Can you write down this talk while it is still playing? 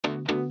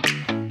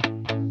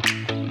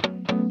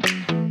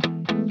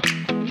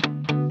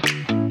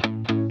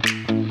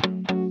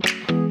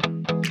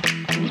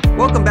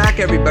Welcome back,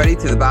 everybody,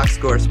 to the Box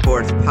Score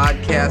Sports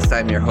Podcast.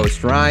 I'm your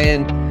host,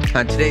 Ryan.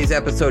 On today's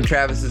episode,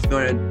 Travis is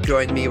going to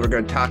join me. We're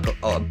going to talk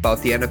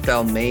about the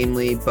NFL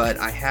mainly, but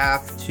I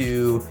have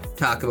to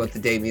talk about the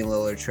Damian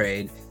Lillard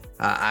trade.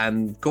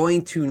 I'm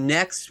going to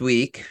next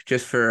week,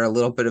 just for a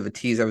little bit of a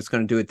tease, I was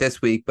going to do it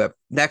this week, but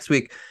next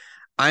week,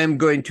 I am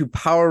going to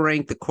power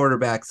rank the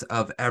quarterbacks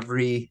of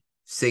every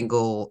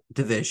single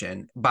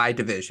division by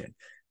division.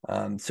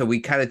 So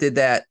we kind of did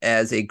that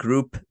as a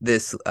group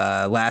this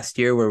last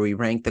year where we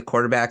ranked the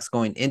quarterbacks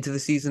going into the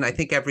season. I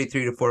think every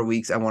 3 to 4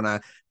 weeks, I want to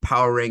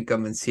power rank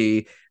them and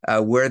see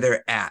where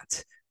they're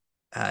at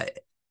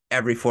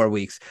every 4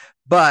 weeks.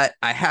 But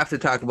I have to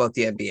talk about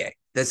the NBA.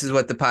 This is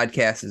what the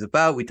podcast is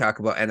about. We talk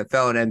about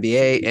NFL and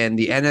NBA, and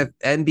the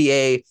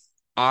NBA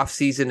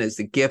offseason is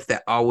the gift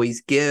that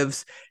always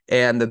gives.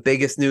 And the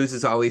biggest news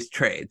is always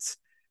trades.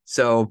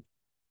 So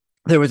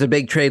there was a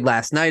big trade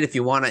last night. If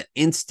you want an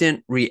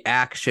instant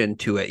reaction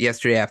to it,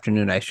 yesterday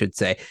afternoon, I should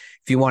say,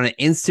 if you want an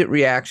instant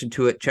reaction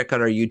to it, check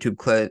out our YouTube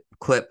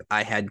clip.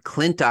 I had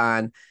Clint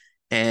on,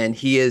 and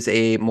he is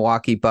a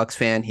Milwaukee Bucks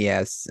fan. He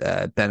has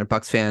been a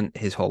Bucks fan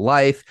his whole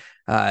life.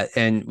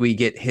 And we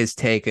get his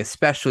take,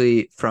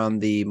 especially from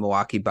the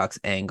Milwaukee Bucks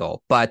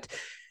angle. But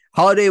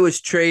Holiday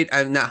was traded.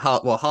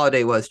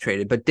 Holiday was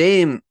traded, but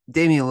Damian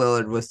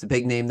Lillard was the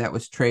big name that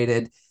was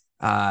traded.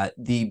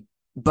 The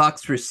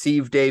Bucks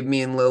received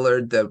Damian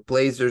Lillard. The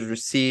Blazers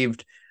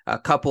received a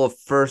couple of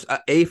first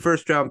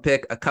round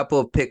pick, a couple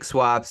of pick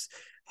swaps.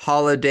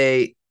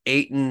 Holiday,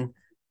 Ayton,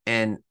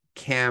 and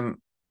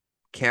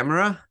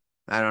Camara.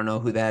 I don't know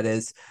who that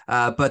is.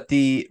 But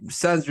the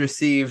Suns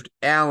received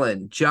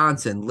Allen,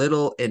 Johnson,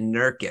 Little, and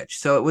Nurkic.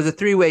 So it was a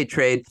three-way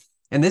trade.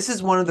 And this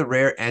is one of the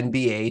rare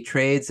NBA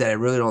trades that I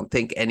really don't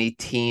think any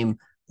team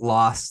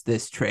lost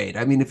this trade.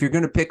 I mean, if you're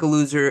going to pick a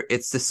loser,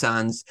 it's the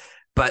Suns.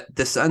 But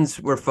the Suns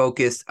were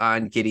focused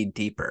on getting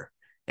deeper,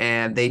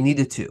 and they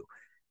needed to.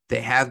 They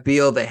have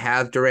Beal, they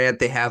have Durant,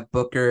 they have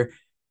Booker,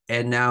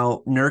 and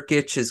now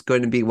Nurkic is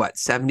going to be,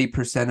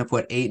 70% of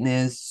what Ayton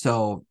is?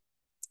 So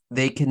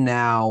they can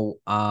now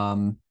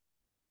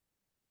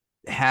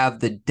have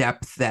the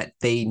depth that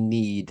they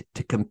need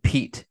to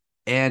compete,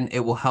 and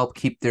it will help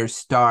keep their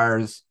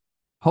stars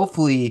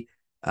hopefully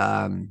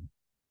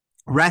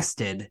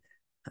rested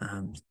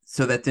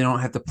so that they don't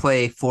have to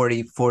play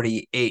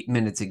 48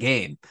 minutes a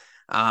game.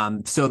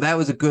 So that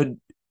was a good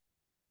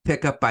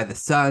pickup by the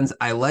Suns.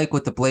 I like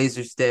what the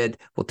Blazers did.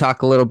 We'll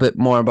talk a little bit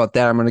more about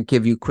that. I'm going to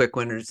give you quick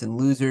winners and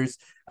losers.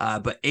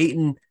 But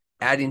Ayton,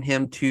 adding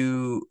him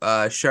to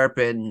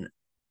sharpen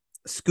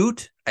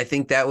Scoot, I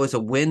think that was a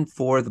win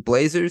for the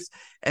Blazers.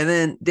 And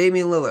then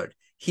Damian Lillard,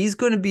 he's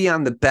going to be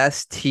on the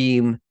best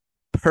team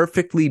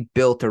perfectly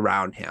built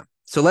around him.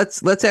 So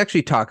let's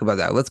actually talk about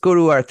that. Let's go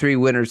to our 3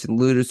 winners and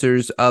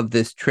losers of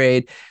this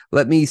trade.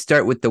 Let me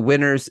start with the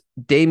winners.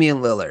 Damian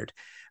Lillard.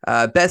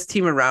 Best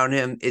team around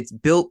him. It's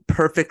built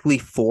perfectly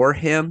for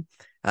him.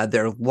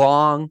 They're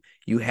long.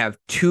 You have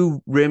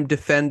 2 rim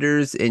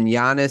defenders in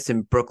Giannis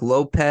and Brook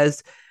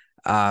Lopez.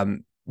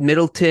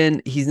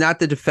 Middleton, he's not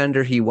the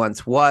defender he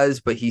once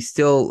was, but he's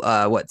still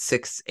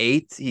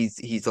 6'8".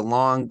 He's a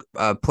long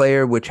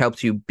player, which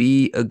helps you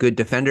be a good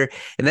defender.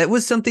 And that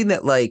was something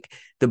that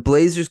the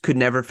Blazers could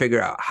never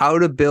figure out, how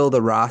to build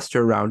a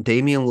roster around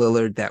Damian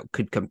Lillard that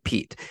could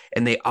compete.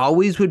 And they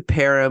always would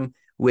pair him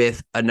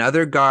with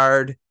another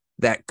guard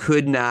that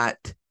could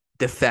not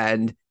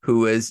defend,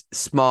 who is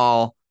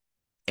small,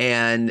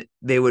 and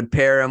they would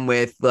pair him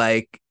with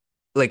like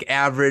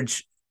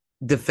average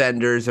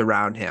defenders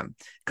around him.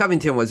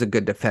 Covington was a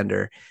good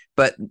defender,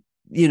 but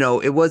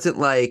it wasn't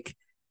like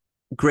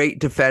great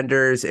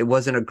defenders. It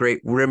wasn't a great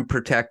rim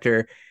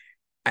protector.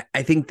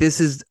 I think this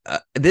is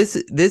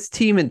this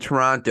team in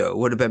Toronto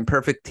would have been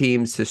perfect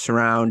teams to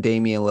surround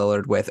Damian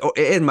Lillard with, or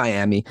in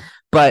Miami.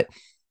 But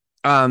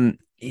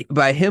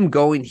by him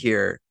going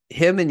here,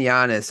 him and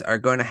Giannis are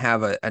going to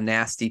have a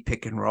nasty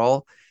pick and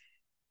roll.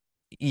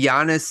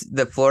 Giannis,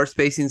 the floor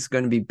spacing is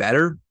going to be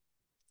better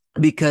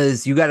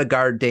because you got to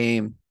guard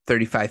Dame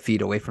 35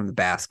 feet away from the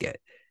basket.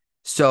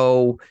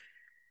 So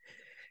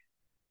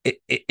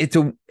it's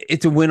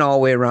a win all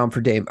the way around for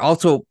Dame.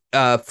 Also,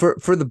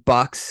 for the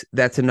Bucks,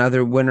 that's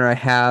another winner I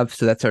have.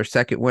 So that's our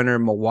second winner,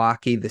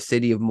 Milwaukee, the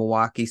city of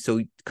Milwaukee. So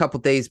a couple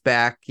days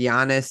back,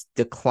 Giannis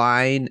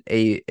declined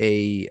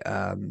a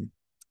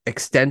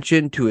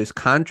extension to his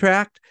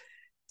contract,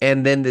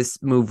 and then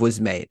this move was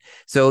made.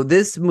 So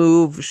this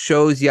move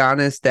shows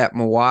Giannis that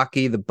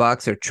Milwaukee, the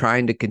Bucks, are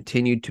trying to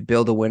continue to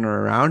build a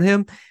winner around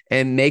him,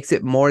 and makes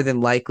it more than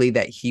likely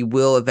that he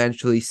will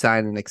eventually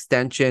sign an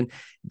extension.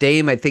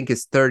 Dame, I think,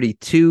 is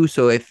 32.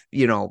 So if,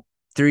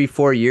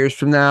 3-4 years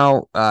from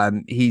now,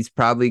 he's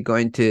probably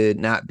going to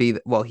not be,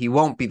 he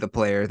won't be the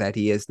player that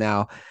he is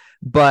now.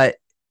 But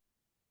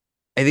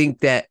I think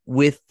that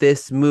with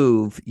this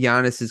move,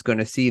 Giannis is going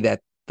to see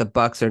that the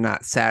Bucks are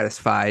not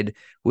satisfied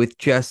with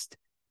just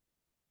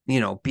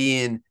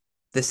being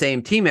the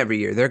same team every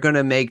year. They're going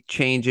to make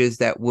changes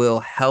that will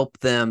help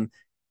them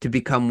to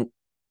become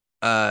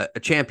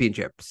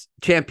champions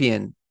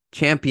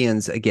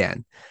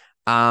again.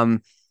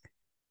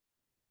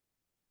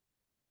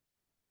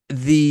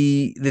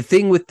 the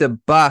thing with the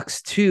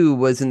Bucks too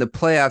was in the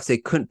playoffs they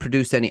couldn't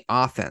produce any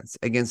offense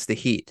against the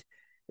Heat.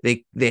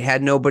 They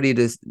had nobody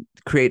to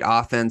create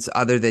offense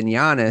other than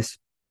Giannis,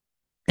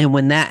 and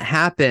when that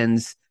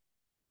happens,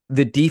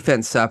 the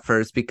defense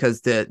suffers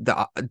because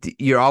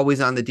you're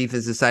always on the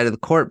defensive side of the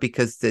court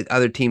because the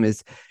other team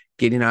is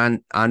getting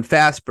on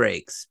fast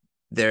breaks.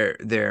 They're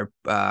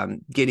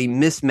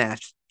getting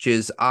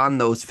mismatches on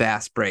those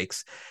fast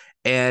breaks,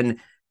 and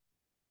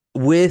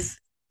with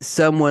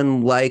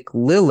someone like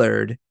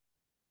Lillard,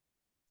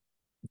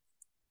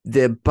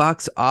 the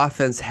Bucks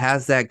offense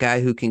has that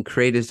guy who can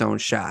create his own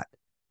shot,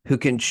 who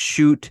can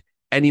shoot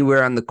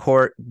anywhere on the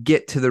court,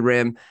 get to the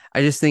rim.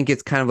 I just think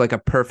it's kind of like a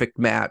perfect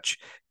match.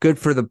 Good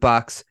for the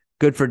Bucks,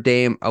 good for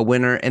Dame, a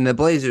winner, and the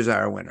Blazers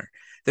are a winner.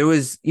 There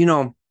was,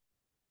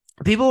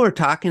 people were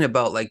talking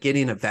about like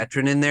getting a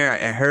veteran in there.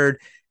 I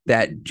heard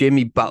that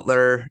Jimmy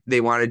Butler, they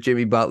wanted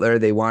Jimmy Butler,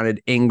 they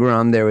wanted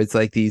Ingram. There was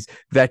like these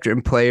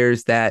veteran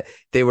players that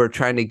they were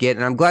trying to get.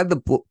 And I'm glad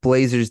the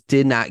Blazers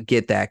did not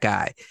get that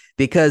guy,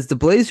 because the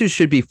Blazers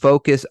should be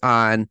focused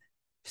on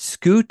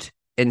Scoot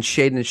and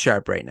Shaedon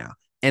Sharpe right now.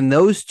 And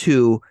those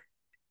two,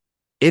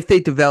 if they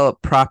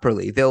develop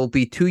properly, they'll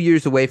be 2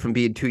 years away from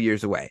being 2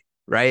 years away,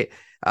 right?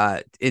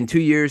 In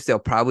 2 years, they'll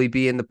probably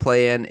be in the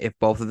play-in if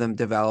both of them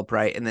develop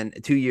right. And then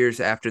 2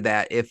 years after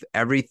that, if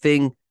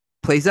everything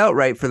plays out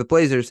right for the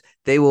Blazers,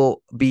 they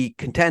will be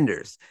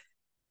contenders.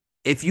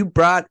 If you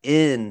brought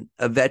in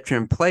a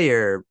veteran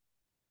player,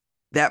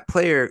 that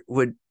player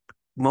would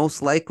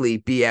most likely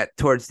be at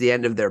towards the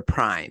end of their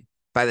prime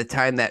by the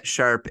time that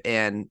Sharpe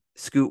and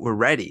Scoot were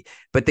ready.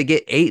 But they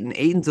get Ayton.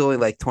 Ayton's only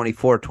like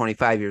 24,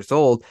 25 years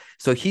old.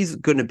 So he's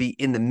going to be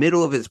in the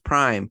middle of his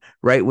prime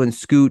right when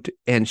Scoot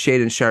and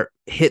Shaedon Sharpe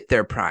hit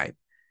their prime.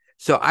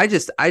 So I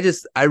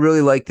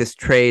really like this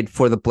trade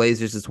for the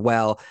Blazers as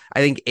well. I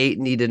think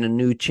Ayton needed a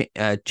new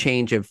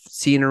change of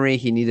scenery.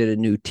 He needed a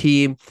new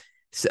team,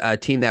 a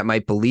team that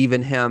might believe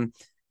in him.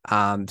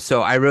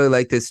 So I really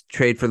like this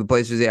trade for the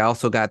Blazers. They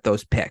also got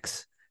those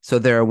picks, so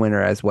they're a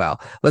winner as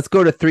well. Let's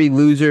go to 3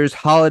 losers.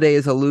 Holiday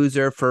is a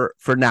loser for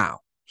now.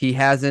 He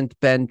hasn't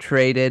been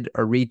traded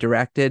or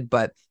redirected,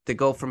 but to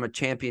go from a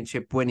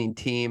championship winning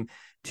team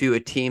to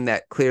a team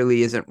that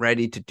clearly isn't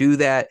ready to do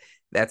that,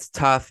 that's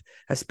tough,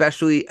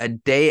 especially a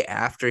day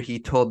after he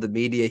told the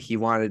media he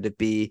wanted to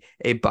be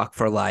a Buck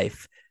for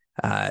life.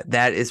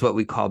 That is what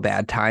we call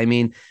bad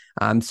timing.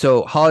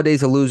 So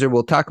Holiday's a loser.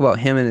 We'll talk about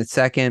him in a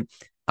second.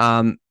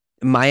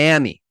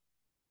 Miami's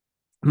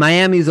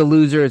a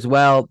loser as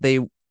well. They,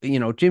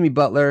 Jimmy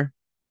Butler.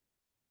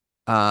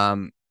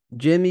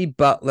 Jimmy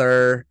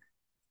Butler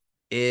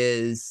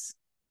is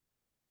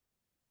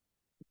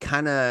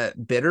kind of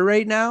bitter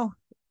right now.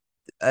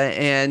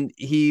 And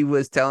he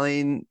was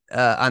telling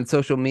on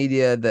social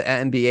media the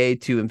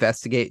NBA to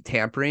investigate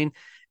tampering.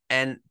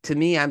 And to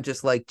me, I'm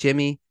just like,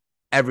 Jimmy,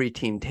 every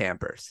team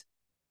tampers.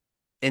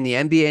 In the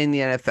NBA and the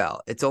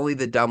NFL, it's only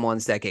the dumb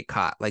ones that get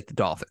caught, like the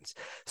Dolphins.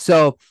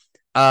 So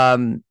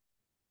I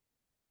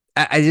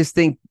just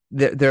think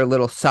they're a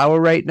little sour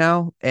right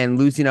now, and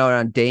losing out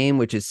on Dame,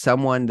 which is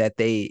someone that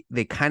they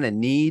kind of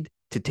need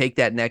to take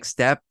that next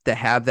step, to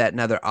have that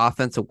another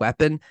offensive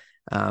weapon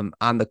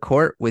on the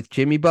court with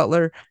Jimmy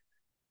Butler.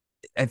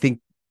 I think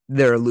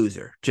they're a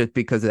loser just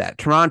because of that.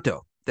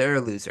 Toronto, they're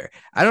a loser.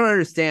 I don't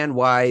understand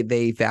why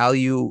they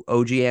value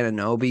OG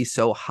Anunoby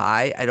so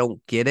high. I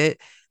don't get it.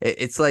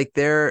 It's like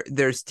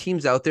there's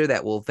teams out there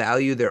that will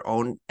value their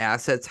own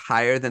assets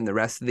higher than the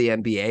rest of the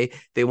NBA.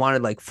 They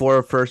wanted like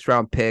 4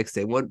 first-round picks.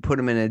 They wouldn't put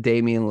them in a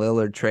Damian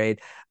Lillard trade.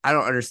 I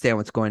don't understand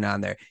what's going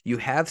on there. You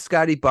have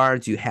Scotty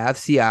Barnes. You have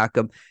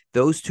Siakam.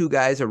 Those two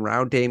guys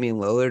around Damian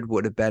Lillard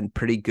would have been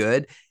pretty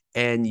good.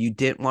 And you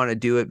didn't want to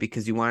do it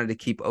because you wanted to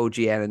keep OG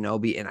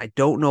Anunoby. And I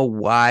don't know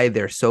why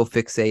they're so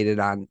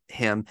fixated on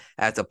him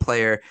as a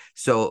player.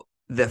 So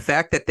the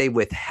fact that they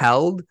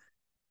withheld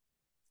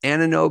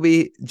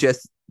Anunoby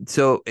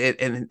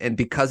and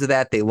because of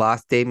that, they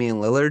lost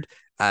Damian Lillard.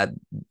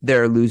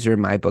 They're a loser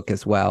in my book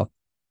as well.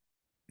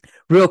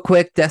 Real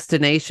quick,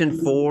 destination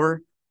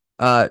for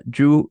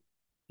Jrue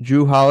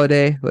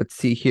Holiday. Let's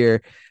see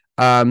here.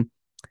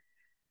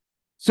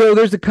 So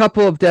there's a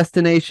couple of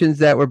destinations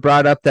that were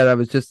brought up that I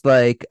was just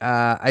like,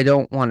 I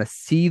don't want to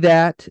see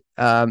that.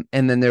 And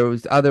then there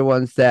was other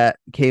ones that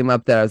came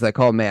up that I was like,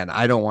 oh man,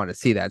 I don't want to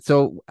see that.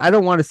 So I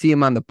don't want to see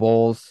him on the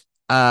Bulls.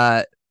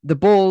 The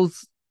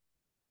Bulls,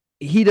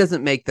 he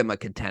doesn't make them a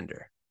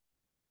contender.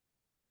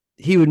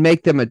 He would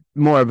make them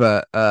more of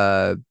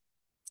a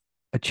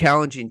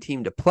challenging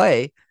team to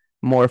play,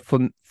 more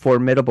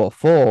formidable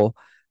foe,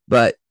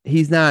 but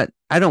he's not.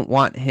 I don't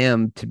want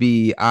him to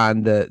be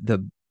on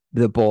the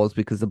Bulls,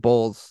 because the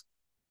Bulls,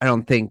 I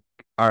don't think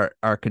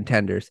are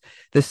contenders.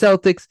 The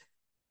Celtics,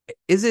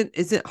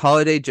 isn't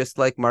Holiday just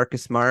like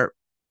Marcus Smart?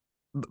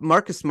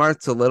 Marcus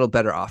Smart's a little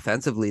better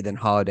offensively than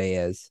Holiday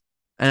is,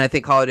 and I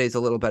think Holiday's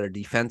a little better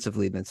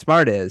defensively than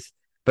Smart is.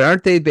 But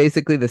aren't they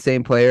basically the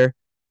same player?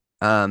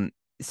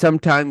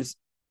 Sometimes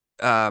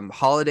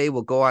Holiday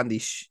will go on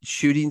these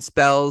shooting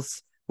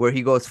spells where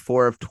he goes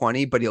 4 of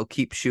 20, but he'll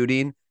keep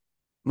shooting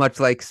much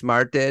like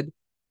Smart did.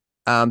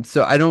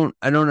 So I don't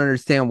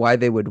understand why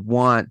they would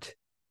want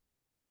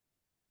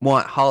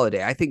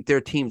Holiday. I think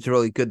their team's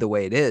really good the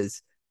way it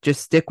is.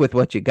 Just stick with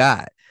what you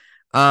got.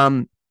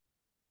 And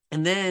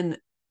then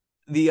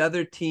the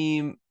other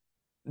teams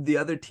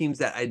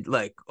that I'd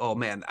like, oh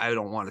man, I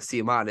don't want to see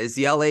them on is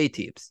the LA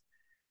teams.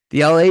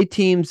 The LA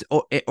teams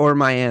or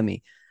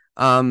Miami.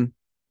 I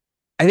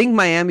think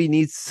Miami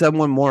needs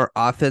someone more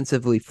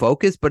offensively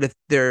focused, but if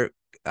they're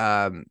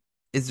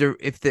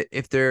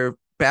if their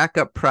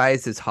backup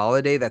prize is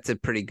Holiday, that's a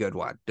pretty good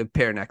one to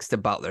pair next to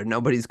Butler.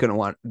 Nobody's going to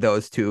want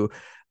those two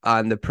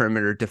on the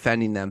perimeter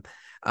defending them.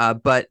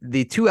 But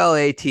the two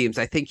LA teams,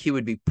 I think he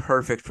would be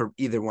perfect for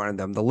either one of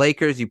them. The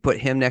Lakers, you put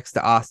him next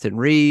to Austin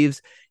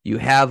Reeves. You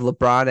have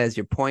LeBron as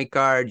your point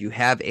guard. You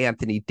have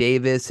Anthony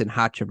Davis and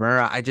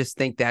Hachimura. I just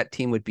think that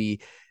team would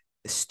be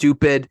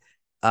stupid.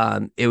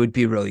 It would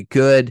be really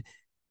good.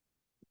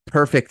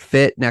 Perfect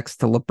fit next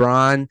to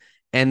LeBron.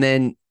 And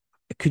then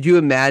could you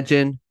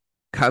imagine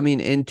coming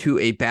into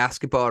a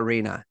basketball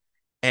arena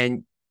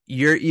and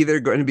you're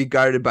either going to be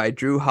guarded by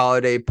Drew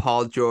Holiday,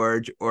 Paul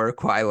George, or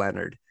Kawhi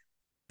Leonard?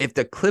 If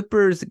the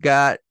Clippers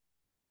got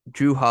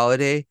Drew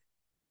Holiday,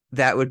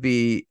 that would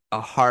be a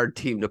hard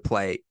team to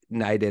play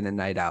night in and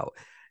night out.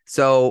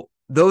 So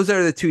those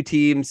are the three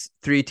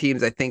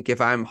teams. I think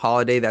if I'm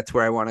Holiday, that's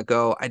where I want to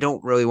go. I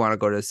don't really want to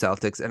go to the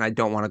Celtics, and I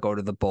don't want to go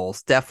to the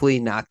Bulls. Definitely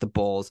not the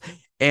Bulls.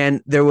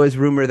 And there was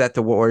rumor that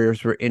the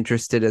Warriors were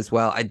interested as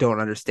well. I don't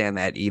understand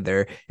that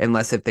either,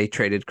 unless if they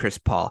traded Chris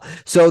Paul.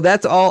 So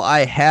that's all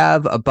I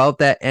have about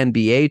that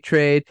NBA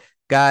trade.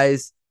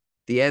 Guys,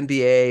 the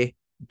NBA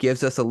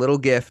gives us a little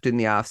gift in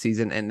the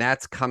offseason, and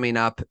that's coming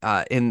up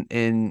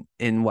in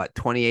what,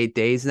 28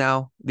 days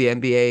now. The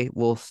NBA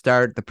will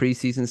start, the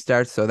preseason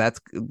starts, so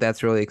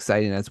that's really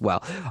exciting as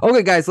well.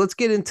 Okay, guys, let's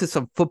get into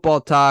some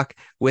football talk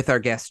with our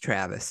guest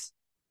Travis.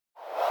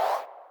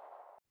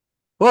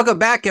 Welcome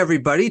back,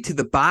 everybody, to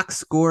the Box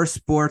Score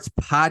Sports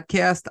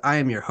Podcast. I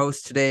am your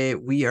host today.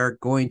 We are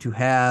going to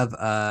have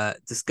a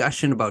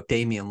discussion about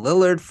Damian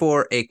Lillard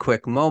for a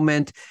quick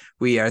moment.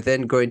 We are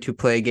then going to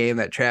play a game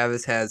that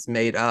Travis has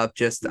made up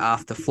just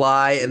off the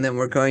fly, and then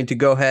we're going to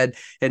go ahead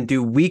and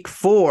do Week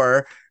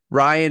 4,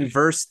 Ryan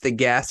versus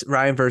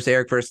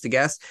Eric versus the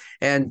guest.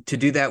 And to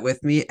do that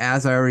with me,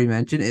 as I already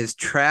mentioned, is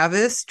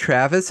Travis.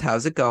 Travis,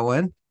 how's it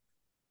going?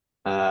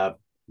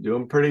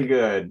 Doing pretty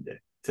good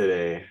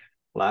today.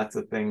 Lots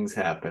of things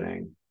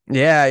happening.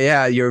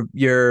 Yeah.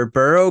 Your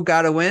Burrow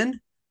got a win.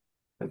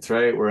 That's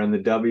right. We're in the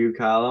W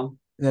column.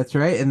 That's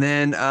right. And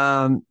then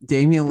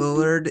Damian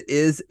Lillard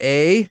is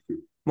a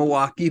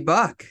Milwaukee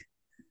Buck.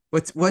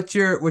 What's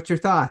your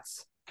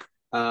thoughts?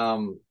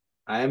 I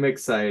am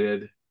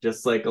excited.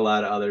 Just like a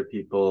lot of other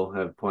people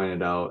have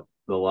pointed out,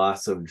 the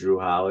loss of Drew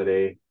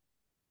Holiday.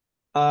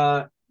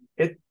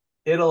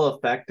 It'll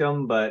affect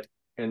him, but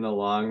in the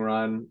long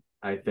run,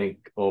 I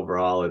think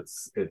overall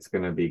it's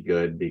going to be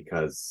good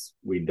because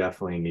we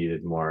definitely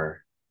needed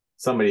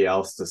somebody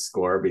else to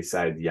score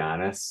besides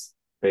Giannis,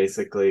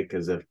 basically,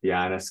 because if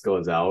Giannis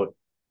goes out,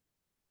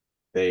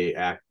 they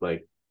act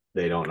like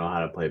they don't know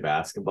how to play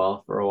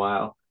basketball for a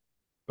while.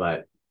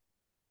 But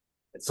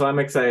so I'm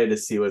excited to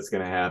see what's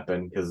going to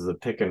happen because the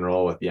pick and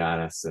roll with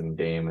Giannis and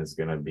Dame is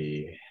going to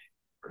be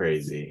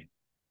crazy.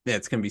 Yeah,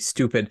 it's going to be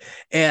stupid.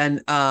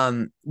 And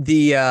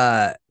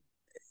the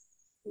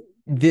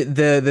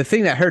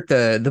thing that hurt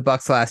the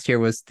Bucks last year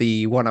was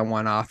the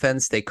one-on-one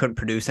offense. They couldn't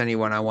produce any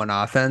one-on-one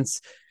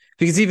offense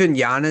because even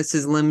Giannis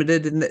is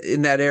limited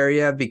in that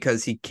area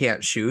because he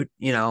can't shoot,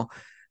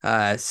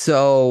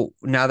 so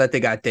now that they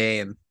got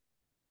Dame,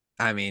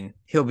 I mean,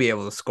 he'll be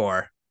able to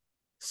score.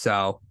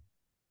 So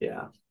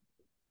yeah,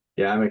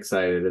 I'm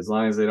excited as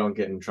long as they don't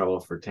get in trouble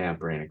for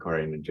tampering,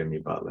 according to Jimmy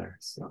Butler.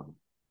 So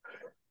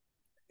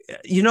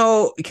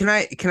can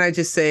I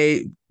just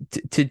say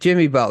to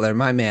Jimmy Butler,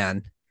 my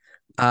man,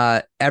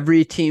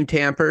 every team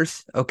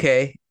tampers,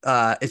 okay?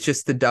 It's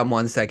just the dumb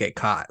ones that get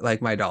caught,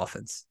 like my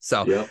Dolphins.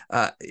 So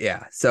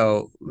yep.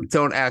 So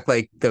don't act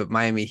like the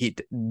Miami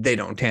Heat, they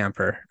don't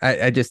tamper.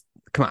 I just,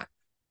 come on.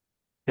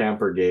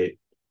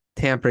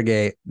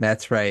 Tampergate,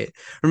 that's right.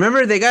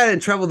 Remember, they got in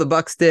trouble, the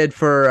Bucks did,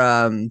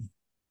 for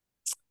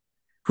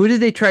who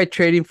did they try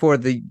trading for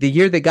the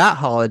year they got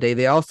Holiday?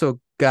 They also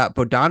got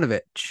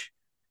Bogdanovich.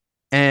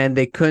 And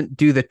they couldn't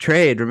do the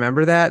trade.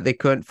 Remember that? They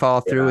couldn't follow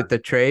through with the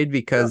trade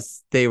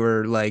because they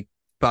were like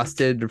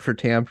busted for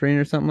tampering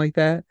or something like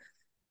that.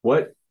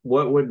 What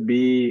would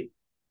be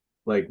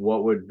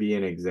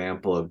an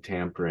example of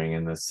tampering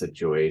in this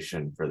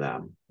situation for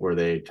them? Were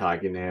they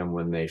talking to him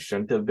when they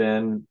shouldn't have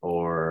been,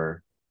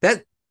 or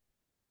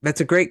that's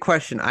a great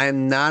question. I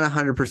am not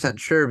 100%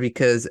 sure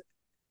because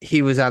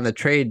he was on the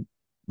trade,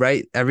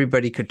 right?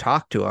 Everybody could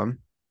talk to him.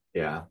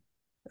 Yeah.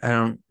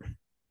 I'm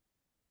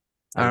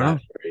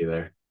not sure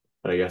either,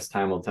 but I guess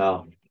time will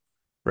tell.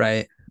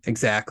 Right.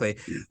 Exactly.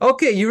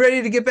 Okay. You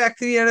ready to get back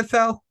to the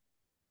NFL?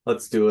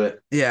 Let's do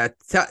it. Yeah.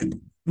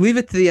 Leave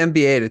it to the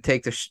NBA to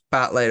take the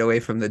spotlight away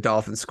from the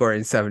Dolphins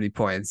scoring 70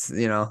 points,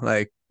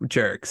 like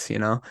jerks,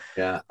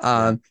 Yeah.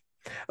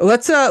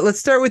 Let's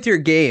start with your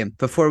game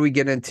before we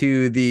get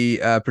into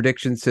the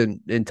predictions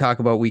and talk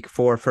about week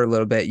 4 for a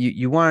little bit.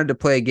 You wanted to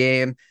play a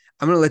game.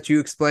 I'm gonna let you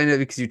explain it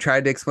because you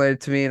tried to explain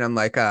it to me, and I'm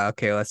like,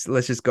 okay, let's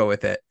just go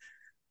with it.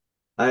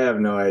 I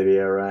have no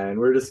idea, Ryan.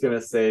 We're just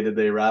gonna say, did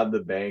they rob the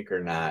bank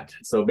or not?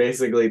 So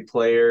basically,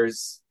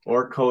 players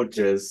or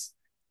coaches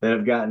that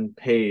have gotten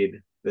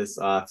paid this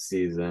off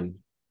season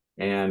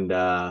and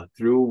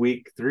through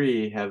week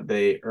 3, have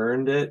they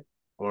earned it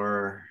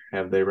or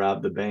have they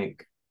robbed the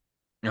bank?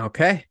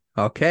 Okay.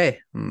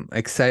 I'm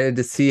excited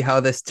to see how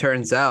this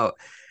turns out.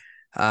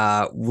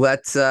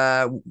 Let's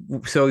so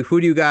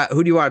who do you got?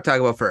 Who do you want to talk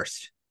about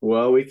first?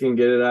 Well, we can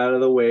get it out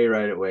of the way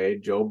right away.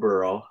 Joe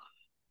Burrow.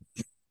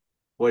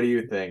 What do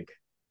you think?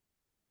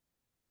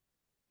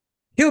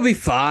 He'll be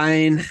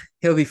fine.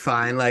 He'll be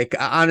fine. Like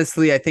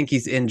honestly, I think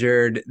he's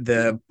injured.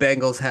 The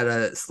Bengals had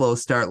a slow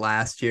start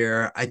last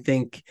year. I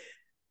think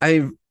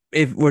I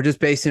if we're just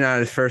basing it on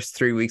his first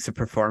 3 weeks of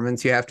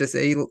performance, you have to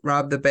say he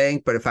robbed the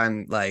bank. But if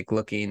I'm like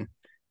looking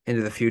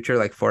into the future,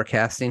 like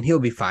forecasting, he'll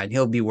be fine.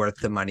 He'll be worth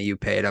the money you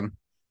paid him.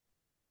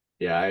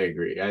 Yeah, I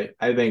agree.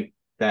 I think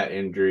that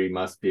injury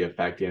must be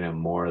affecting him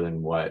more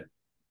than what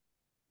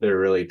they're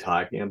really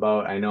talking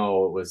about. I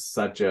know it was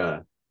such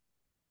a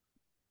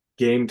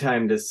game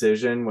time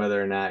decision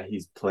whether or not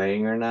he's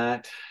playing or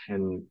not.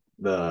 And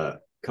the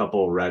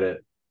couple Reddit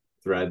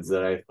threads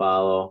that I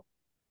follow,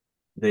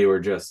 they were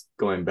just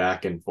going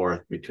back and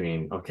forth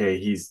between, okay,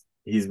 he's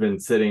been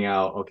sitting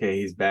out, okay,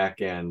 he's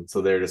back in.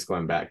 So they're just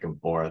going back and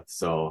forth.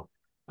 So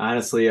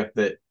honestly, if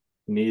it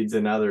needs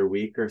another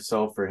week or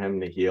so for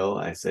him to heal,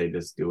 I say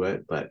just do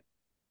it. But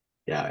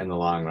yeah, in the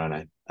long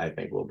run, I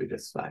think we'll be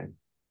just fine.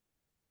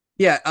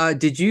 Yeah.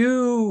 Do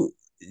you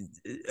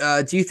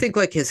think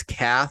like his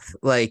calf,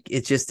 like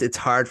it's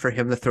hard for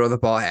him to throw the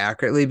ball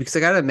accurately? Because I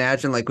gotta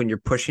imagine like when you're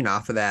pushing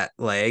off of that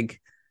leg,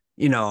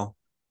 you know,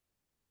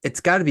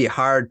 it's got to be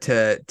hard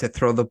to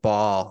throw the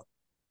ball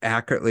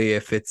accurately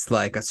if it's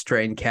like a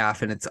strained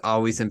calf and it's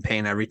always in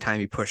pain every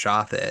time you push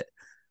off it.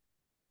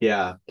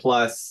 Yeah.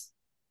 Plus,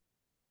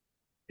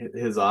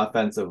 his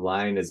offensive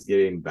line is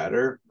getting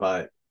better,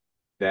 but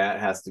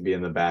that has to be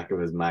in the back of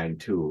his mind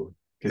too,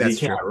 because he That's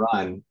true. can't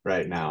run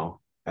right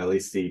now. At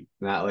least he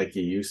not like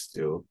he used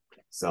to.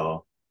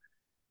 So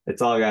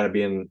it's all got to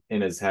be in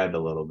his head a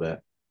little bit.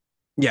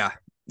 Yeah.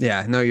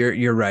 Yeah. No,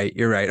 you're right.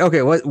 You're right.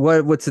 Okay.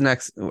 What's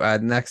the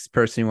next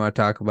person you want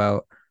to talk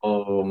about?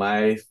 Oh,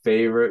 my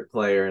favorite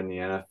player in the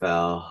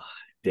NFL,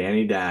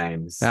 Danny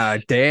Dimes.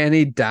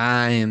 Danny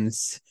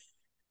Dimes.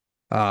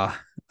 Uh,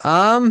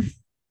 um,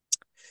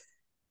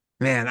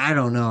 Man, I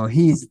don't know.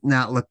 He's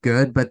not looked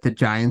good, but the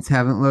Giants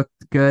haven't looked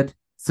good,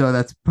 so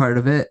that's part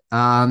of it.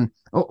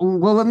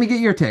 Well, let me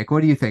get your take.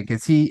 What do you think?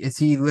 Is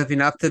he living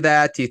up to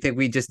that? Do you think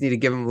we just need to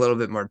give him a little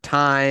bit more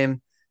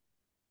time?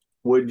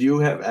 Would you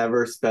have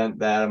ever spent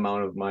that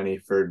amount of money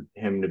for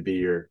him to be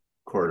your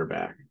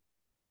quarterback?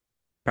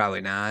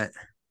 Probably not.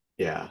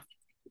 Yeah.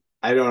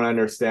 I don't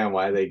understand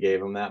why they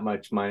gave him that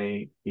much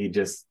money. He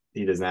does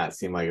not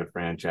seem like a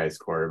franchise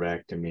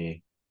quarterback to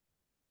me.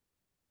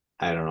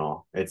 I don't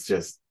know. It's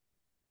just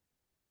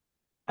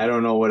I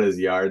don't know what his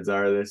yards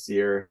are this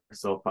year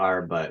so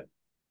far, but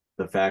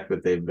the fact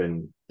that they've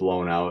been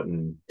blown out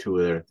in 2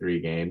 of their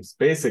 3 games,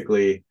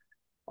 basically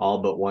all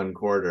but one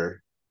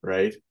quarter,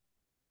 right?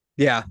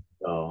 Yeah.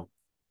 So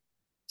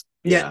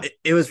Yeah, yeah,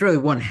 it was really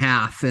one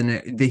half,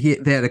 and they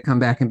had to come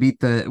back and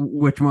beat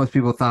which most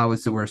people thought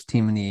was the worst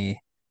team in the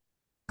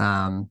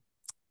um,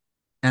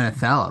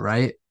 NFL,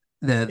 right?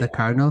 The yeah,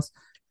 Cardinals.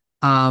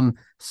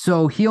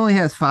 So he only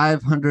has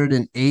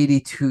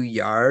 582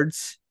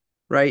 yards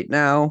right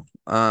now.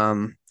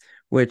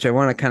 Which I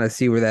want to kind of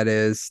see where that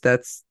is.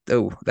 That's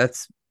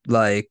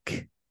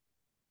like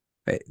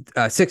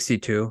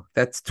 62.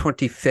 That's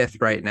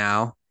 25th right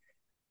now.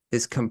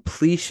 His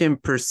completion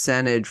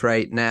percentage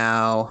right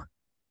now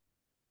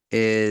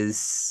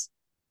is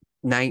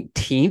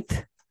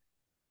 19th.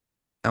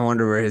 I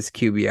wonder where his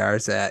QBR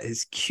is at.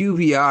 His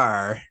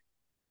QBR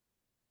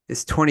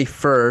is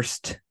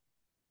 21st.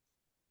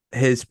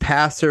 His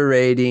passer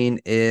rating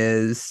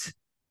is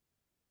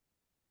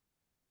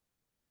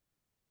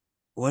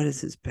what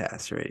is his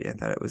passer rating? I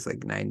thought it was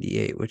like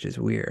 98, which is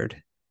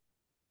weird.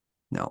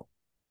 No,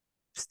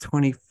 it's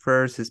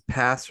 21st. His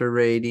passer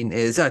rating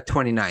is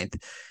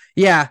 29th.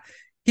 Yeah,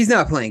 he's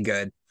not playing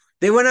good.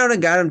 They went out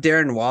and got him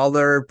Darren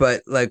Waller,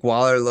 but like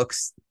Waller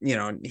looks,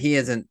 he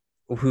isn't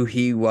who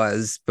he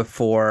was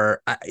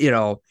before.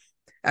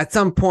 At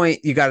some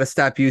point you got to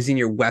stop using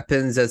your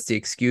weapons as the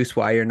excuse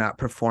why you're not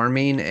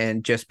performing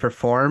and just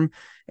perform.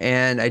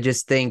 And I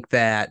just think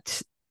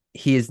that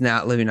he is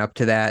not living up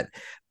to that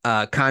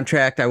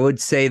contract. I would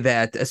say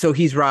that so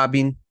he's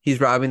robbing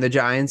the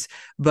Giants,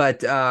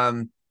 but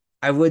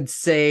I would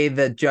say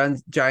that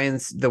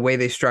Giants, the way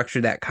they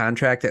structured that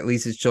contract, at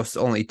least it's just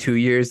only 2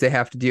 years they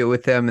have to deal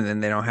with them, and then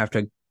they don't have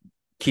to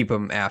keep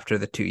them after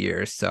the 2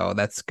 years. So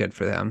that's good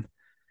for them.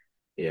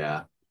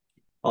 yeah.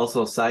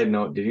 Also, side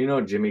note, did you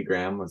know Jimmy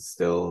Graham was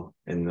still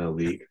in the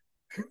league?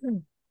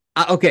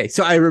 Okay,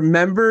 so I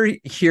remember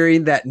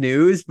hearing that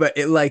news, but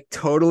it like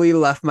totally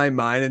left my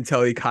mind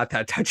until he caught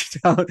that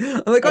touchdown.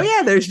 I'm like, oh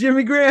yeah, there's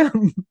Jimmy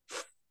Graham.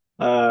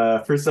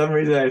 For some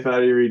reason, I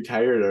thought he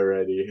retired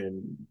already,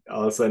 and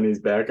all of a sudden he's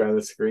back on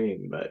the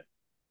screen. But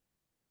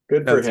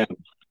good for That's him.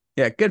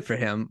 Yeah, good for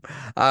him.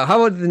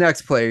 How about the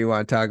next player you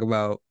want to talk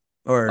about?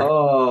 Or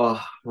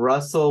Oh,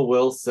 Russell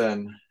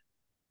Wilson.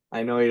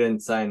 I know he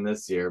didn't sign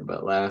this year,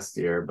 but last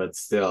year. But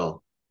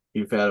still,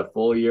 you've had a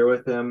full year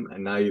with him,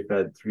 and now you've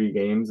had 3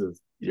 games with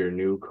your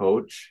new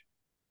coach.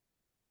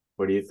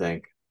 What do you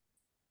think?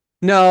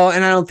 No,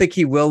 and I don't think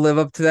he will live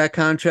up to that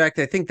contract.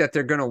 I think that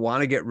they're going to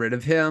want to get rid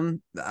of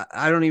him.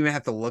 I don't even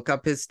have to look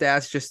up his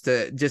stats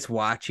just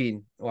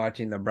watching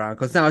the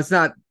Broncos. Now, it's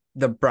not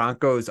the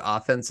Broncos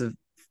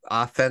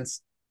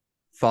offense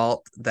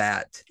fault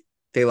that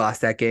they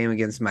lost that game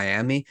against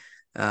Miami.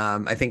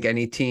 I think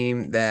any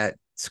team that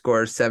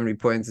scores 70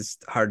 points is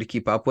hard to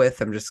keep up with.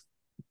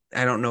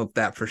 I don't know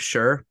that for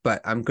sure,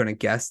 but I'm going to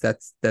guess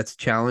that's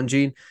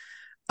challenging.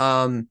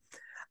 Um,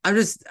 I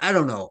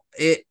don't know.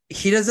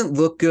 He doesn't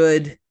look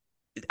good.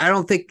 I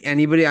don't think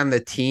anybody on the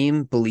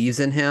team believes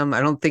in him.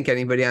 I don't think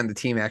anybody on the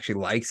team actually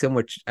likes him,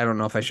 which I don't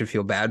know if I should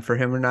feel bad for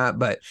him or not,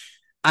 but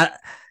I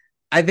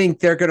I think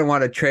they're going to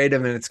want to trade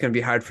him and it's going to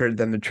be hard for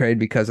them to trade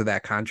because of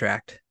that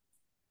contract.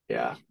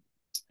 Yeah,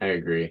 I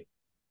agree.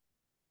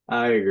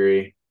 I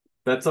agree.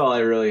 That's all I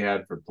really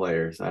had for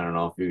players. I don't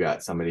know if you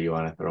got somebody you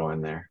want to throw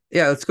in there.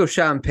 Yeah, let's go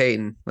Sean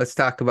Payton. Let's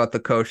talk about the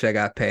coach that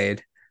got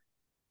paid.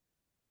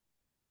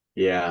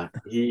 Yeah,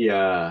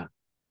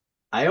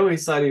 I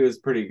always thought he was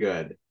pretty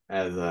good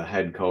as a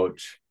head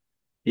coach,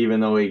 even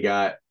though he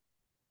got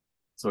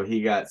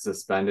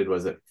suspended,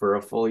 was it for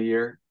a full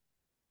year?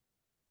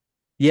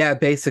 Yeah,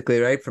 basically,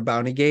 right? For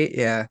Bountygate.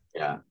 Yeah.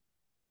 Yeah.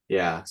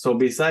 Yeah. So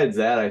besides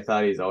that, I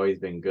thought he's always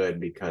been good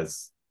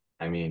because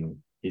I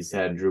mean, he's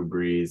had Drew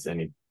Brees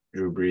and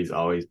Drew Brees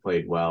always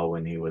played well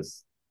when he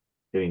was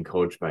getting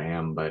coached by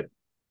him, but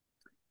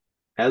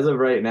as of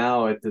right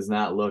now, it does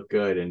not look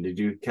good. And did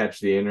you catch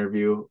the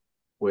interview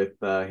with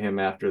him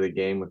after the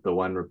game with the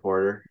one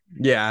reporter?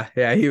 Yeah,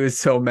 he was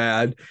so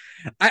mad.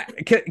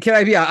 Can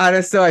I be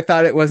honest though? I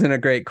thought it wasn't a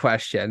great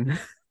question.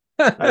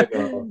 I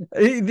know.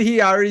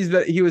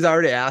 He was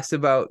already asked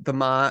about the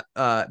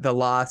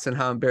loss and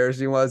how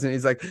embarrassing it was, and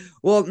he's like,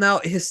 "Well, now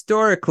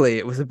historically,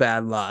 it was a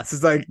bad loss."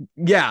 It's like,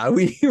 yeah,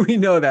 we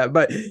know that,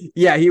 but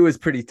yeah, he was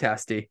pretty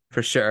testy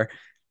for sure.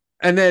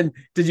 And then,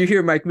 did you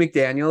hear Mike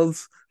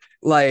McDaniel's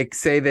like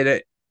say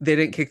that they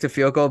didn't kick the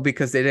field goal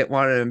because they didn't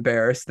want to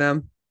embarrass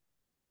them?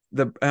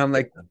 I'm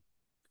like,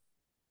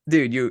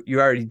 dude, you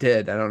already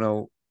did. I don't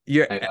know.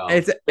 You're I know.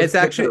 it's Just hit the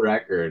actually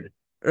record.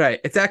 right.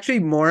 It's actually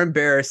more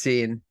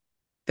embarrassing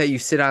that you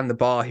sit on the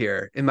ball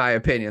here, in my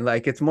opinion.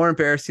 Like it's more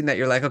embarrassing that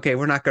you're like, okay,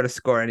 we're not going to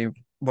score any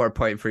more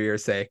point for your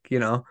sake, you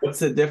know? What's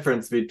the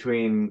difference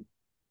between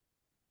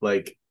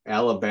like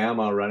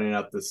Alabama running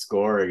up the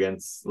score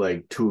against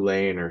like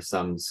Tulane or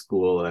some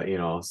school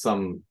that,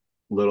 some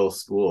little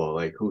school,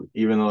 like who,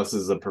 even though this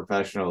is a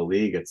professional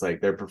league, it's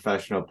like they're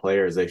professional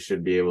players. They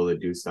should be able to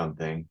do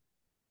something.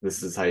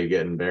 This is how you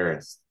get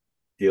embarrassed.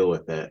 Deal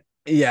with it.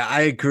 Yeah,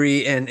 I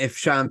agree. And if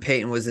Sean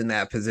Payton was in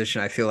that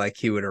position, I feel like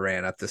he would have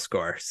ran up the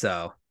score.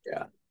 So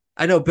Yeah.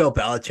 I know Bill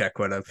Belichick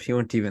would have. He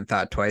wouldn't even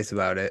thought twice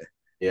about it.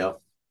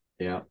 Yep.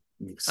 Yep.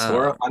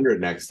 Score Uh,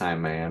 100 next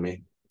time,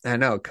 Miami. I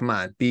know. Come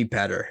on, be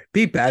better.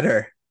 Be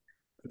better.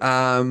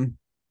 Um,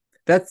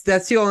 that's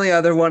the only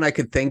other one I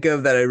could think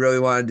of that I really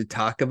wanted to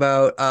talk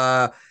about.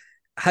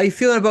 How you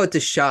feeling about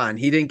Deshaun?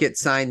 He didn't get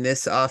signed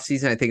this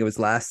offseason. I think it was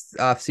last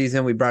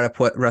offseason. We brought up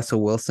what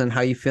Russell Wilson.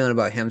 How you feeling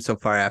about him so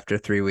far after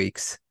 3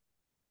 weeks?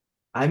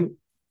 I'm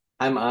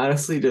I'm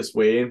honestly just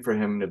waiting for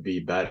him to be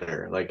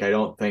better. Like I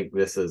don't think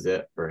this is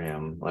it for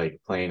him, like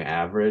playing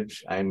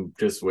average. I'm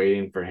just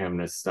waiting for him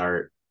to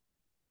start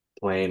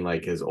playing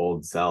like his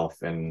old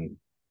self. And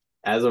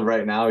as of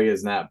right now, he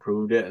has not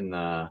proved it in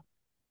the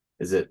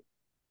is it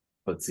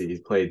let's see,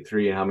 he's played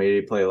three, and how many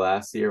did he play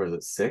last year? Was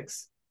it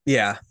six?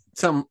 Yeah,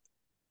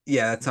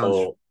 that sounds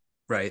So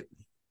right.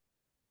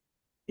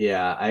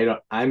 yeah,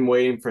 I'm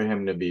waiting for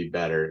him to be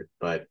better,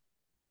 but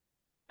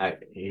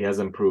he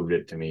hasn't proved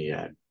it to me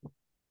yet.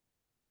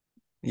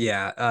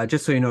 Yeah,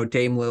 just so you know,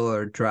 Dame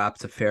Lillard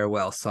drops a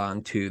farewell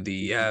song to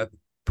the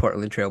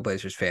Portland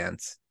Trailblazers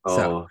fans.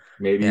 So Oh,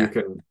 maybe you yeah,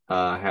 can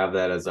have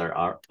that as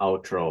our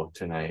outro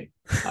tonight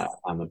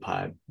on the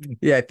pod.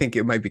 yeah, I think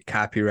it might be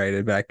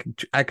copyrighted, but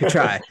I could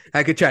try.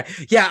 I could try.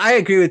 Yeah, I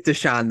agree with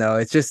Deshaun though.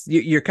 It's just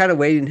you're kind of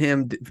waiting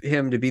him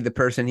to be the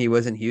person he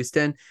was in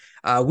Houston.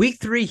 Week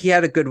 3, he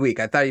had a good week.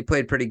 I thought he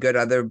played pretty good.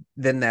 Other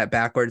than that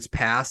backwards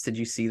pass, did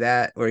you see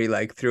that where he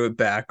like threw it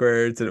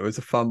backwards and it was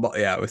a fumble?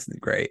 Yeah, it was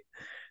great.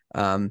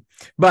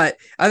 But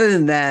other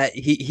than that,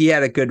 he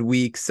had a good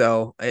week,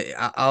 so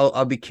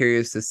I'll be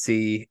curious to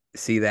see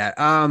that.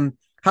 How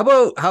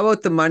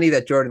about the money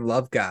that Jordan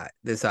Love got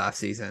this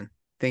offseason?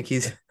 Think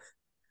he's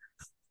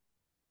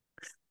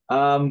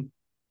Um,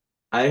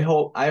 I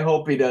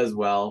hope he does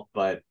well,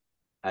 but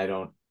I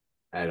don't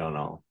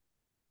know.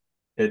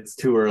 It's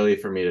too early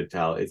for me to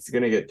tell. It's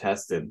gonna get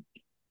tested.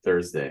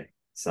 Thursday.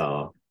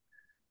 So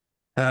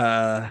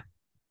Yeah,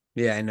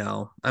 I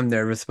know. I'm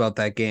nervous about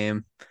that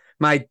game.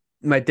 My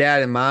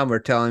dad and mom were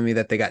telling me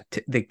that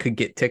they could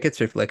get tickets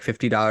for like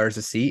 $50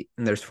 a seat,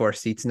 and there's four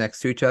seats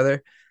next to each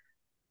other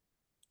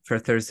for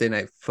Thursday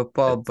night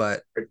football. that's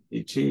But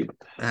pretty cheap.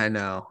 I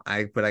know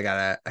I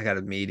got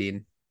a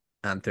meeting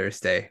on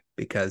Thursday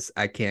because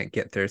I can't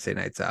get Thursday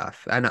nights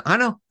off. I know.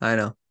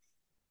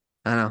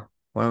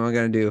 What am I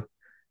gonna do?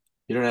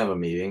 You don't have a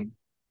meeting?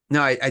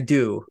 No, I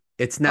do. Oh,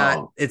 It's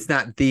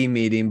not the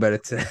meeting, but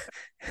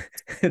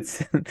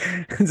it's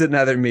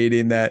another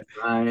meeting that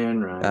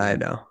Ryan.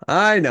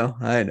 I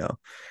know.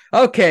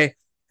 Okay.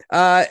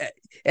 Uh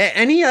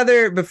any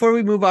other before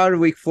we move on to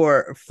week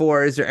four,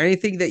 is there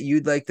anything that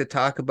you'd like to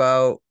talk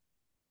about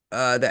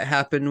that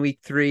happened week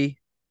 3?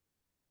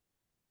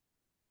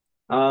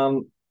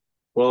 Um,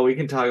 well, we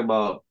can talk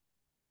about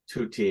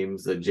two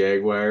teams, the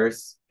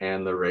Jaguars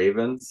and the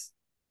Ravens.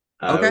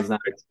 I Okay. was not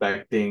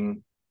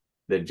expecting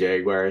the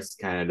Jaguars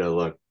kind of to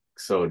look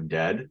so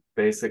dead,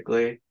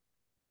 basically.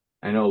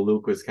 I know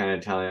Luke was kind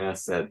of telling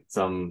us that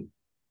some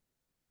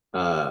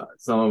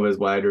of his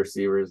wide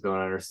receivers don't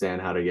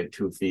understand how to get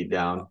 2 feet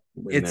down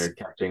when It's they're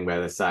catching by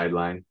the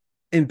sideline.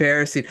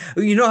 embarrassing.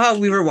 You know how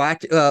we were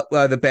watching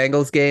the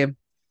Bengals game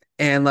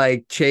and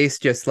like Chase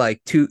just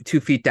like two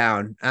feet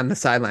down on the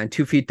sideline,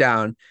 2 feet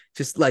down,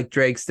 just like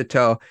drags the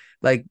toe.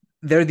 Like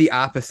they're the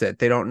opposite.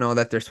 They don't know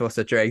that they're supposed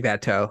to drag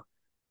that toe.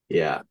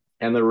 Yeah.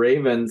 And the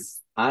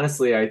Ravens,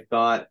 honestly, I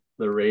thought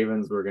the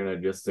Ravens were going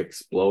to just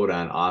explode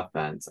on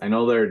offense. I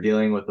know they're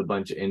dealing with a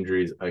bunch of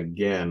injuries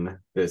again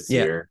this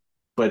Yeah. year,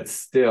 but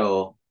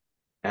still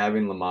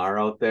having Lamar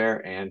out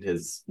there and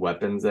his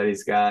weapons that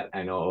he's got.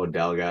 I know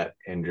Odell got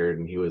injured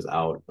and he was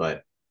out,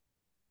 but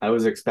I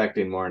was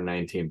expecting more than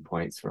 19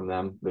 points from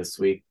them this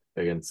week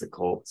against the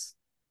Colts.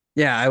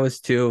 Yeah, I was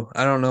too.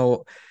 I don't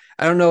know.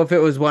 I don't know if it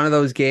was one of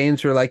those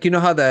games where like you know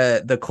how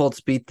the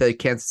Colts beat the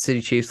Kansas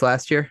City Chiefs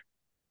last year?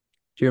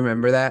 Do you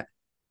remember that?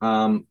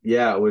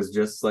 Yeah, it was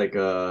just like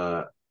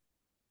they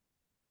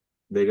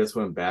just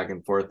went back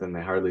and forth and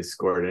they hardly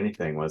scored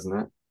anything,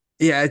 wasn't it?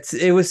 Yeah,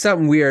 it was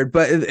something weird,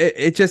 but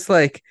it just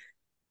like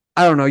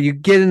I don't know, you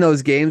get in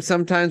those games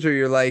sometimes where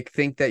you're like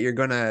think that you're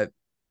gonna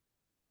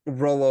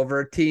roll over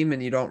a team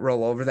and you don't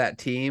roll over that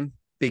team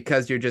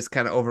because you're just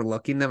kind of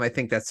overlooking them. I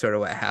think that's sort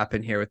of what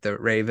happened here with the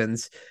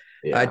Ravens.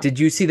 Yeah, Did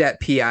you see that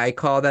PI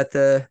call that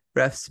the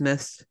refs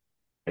missed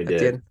I at the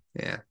did. end?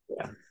 Yeah.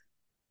 Yeah.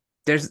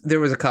 There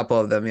was a couple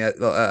of them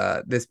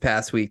this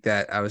past week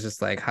that I was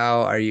just like,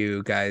 how are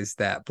you guys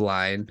that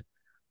blind?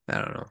 I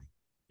don't know.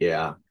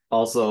 Yeah.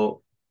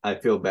 Also, I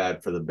feel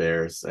bad for the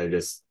Bears.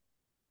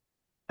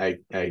 I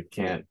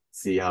can't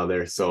see how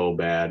they're so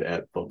bad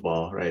at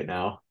football right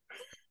now.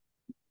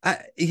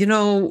 I you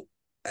know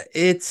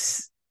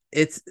it's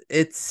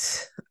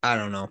I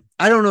don't know.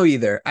 I don't know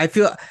either. I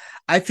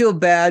feel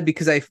bad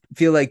because I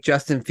feel like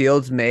Justin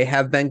Fields may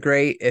have been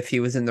great if he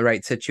was in the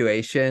right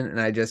situation, and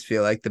I just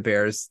feel like the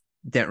Bears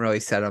didn't really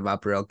set him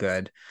up real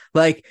good.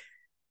 Like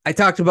I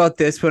talked about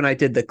this when I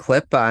did the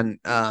clip on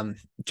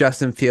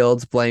Justin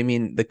Fields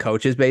blaming the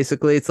coaches.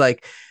 Basically, it's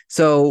like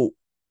so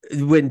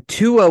when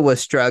Tua was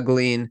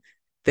struggling,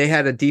 they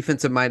had a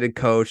defensive minded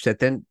coach that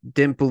then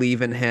didn't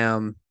believe in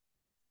him.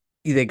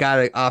 They got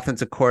an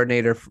offensive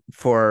coordinator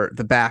for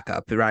the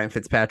backup, Ryan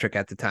Fitzpatrick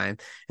at the time.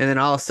 And then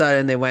all of a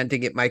sudden they went to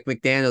get Mike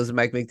McDaniels, and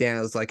Mike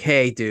McDaniels was like,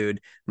 hey, dude,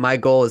 my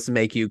goal is to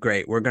make you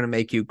great. We're going to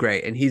make you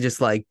great. And he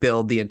just like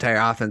build the entire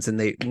offense, and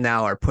they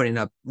now are putting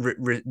up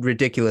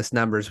ridiculous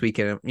numbers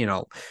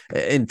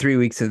in 3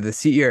 weeks of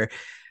this year.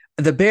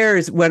 The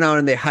Bears went out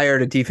and they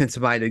hired a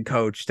defensive minded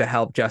coach to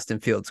help Justin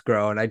Fields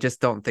grow. And I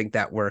just don't think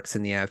that works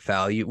in the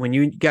NFL. When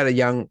you got a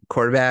young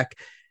quarterback,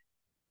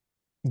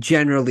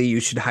 generally you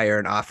should hire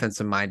an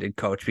offensive minded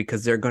coach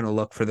because they're going to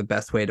look for the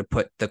best way to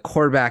put the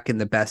quarterback in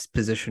the best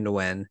position to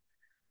win.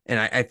 And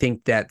I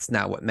think that's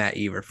not what Matt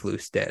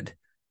Eberflus did.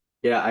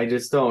 Yeah, I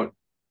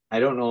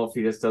don't know if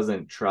he just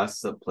doesn't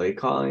trust the play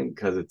calling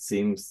because it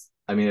seems,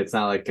 I mean, it's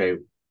not like I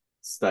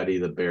study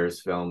the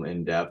Bears film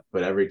in depth,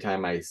 but every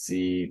time I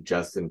see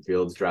Justin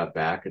Fields drop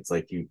back, it's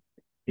like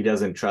he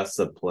doesn't trust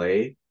the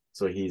play.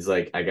 So he's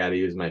like, I got to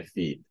use my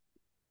feet.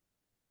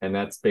 And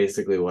that's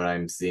basically what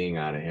I'm seeing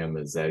out of him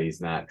is that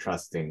he's not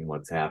trusting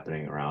what's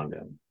happening around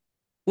him.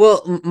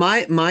 Well,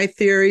 my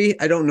theory,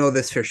 I don't know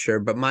this for sure,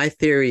 but my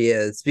theory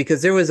is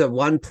because there was a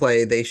one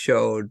play they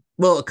showed,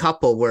 well, a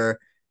couple where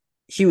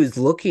he was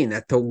looking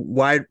at the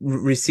wide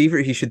receiver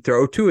he should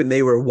throw to, and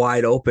they were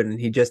wide open, and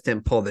he just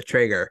didn't pull the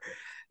trigger.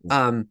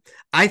 Um,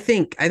 I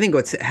think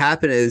what's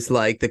happened is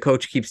like the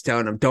coach keeps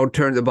telling him, don't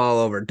turn the ball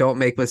over, don't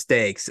make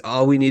mistakes.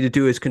 All we need to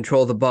do is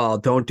control the ball.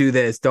 Don't do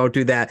this, don't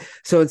do that.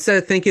 So instead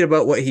of thinking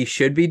about what he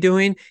should be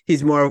doing,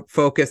 he's more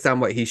focused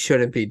on what he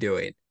shouldn't be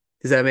doing.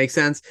 Does that make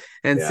sense?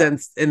 And Yeah.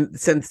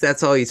 since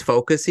that's all he's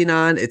focusing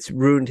on, it's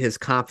ruined his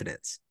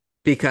confidence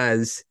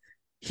because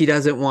he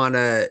doesn't want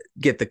to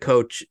get the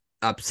coach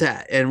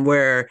upset. And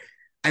where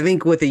I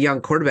think with a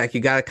young quarterback, you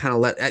got to kind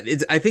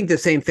of I think the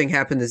same thing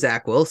happened to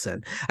Zach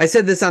Wilson. I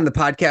said this on the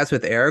podcast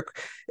with Eric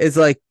is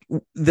like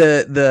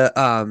the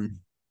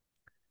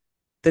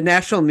the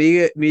national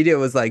media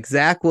was like,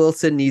 Zach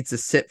Wilson needs to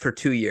sit for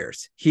 2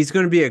 years. He's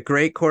going to be a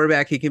great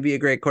quarterback. He can be a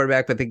great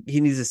quarterback, but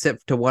he needs to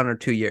sit to 1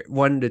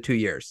 to 2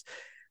 years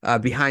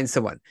behind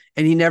someone.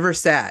 And he never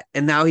sat.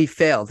 And now he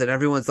failed. And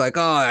everyone's like,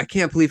 oh, I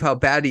can't believe how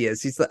bad he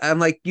is. I'm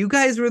like, you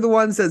guys were the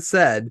ones that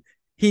said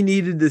he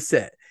needed to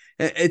sit.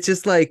 It's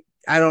just like,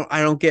 I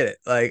don't get it.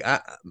 Like,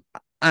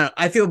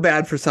 I feel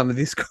bad for some of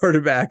these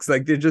quarterbacks.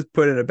 Like, they're just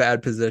put in a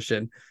bad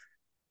position.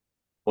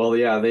 Well,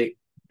 yeah,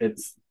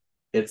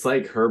 it's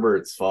like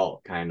Herbert's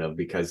fault kind of,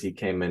 because he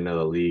came into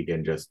the league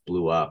and just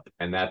blew up.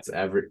 And that's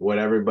what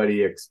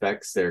everybody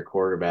expects their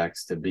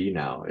quarterbacks to be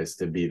now, is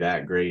to be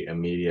that great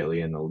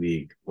immediately in the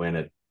league.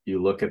 When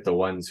you look at the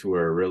ones who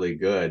are really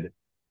good,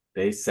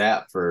 they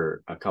sat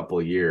for a couple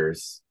of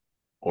years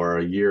or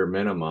a year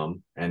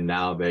minimum, and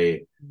now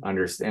they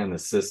understand the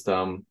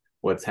system,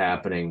 what's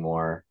happening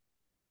more,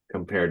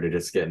 compared to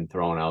just getting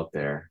thrown out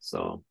there.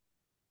 So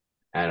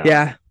I don't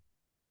know.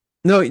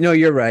 No,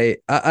 you're right.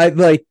 I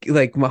like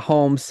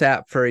Mahomes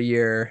sat for a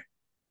year.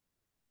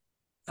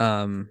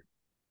 I'm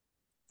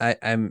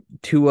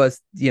Tua,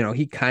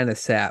 he kind of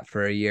sat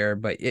for a year,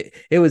 but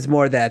it was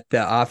more that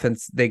the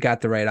offense, they got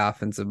the right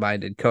offensive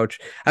minded coach.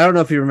 I don't know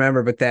if you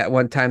remember, but that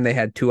one time they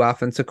had 2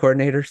 offensive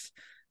coordinators.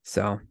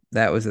 So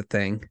that was a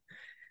thing.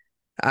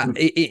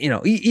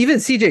 Even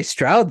CJ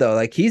Stroud, though,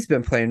 like, he's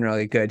been playing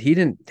really good. He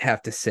didn't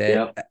have to sit.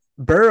 Yep.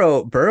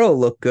 Burrow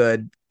looked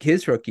good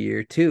his rookie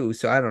year too.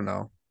 So I don't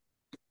know.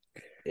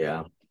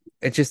 Yeah.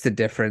 It's just a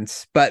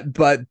difference. But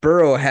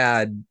Burrow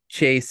had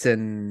Chase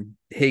and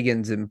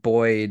Higgins and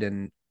Boyd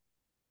and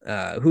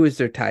who was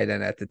their tight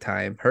end at the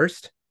time?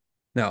 Hurst?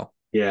 No.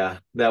 Yeah,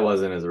 that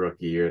wasn't his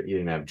rookie year. He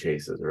didn't have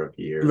Chase as a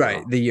rookie year.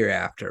 Right. The year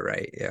after,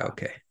 right? Yeah.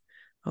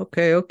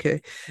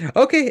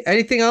 Okay.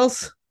 Anything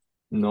else?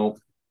 Nope.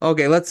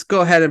 Okay, let's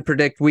go ahead and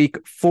predict week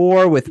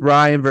 4 with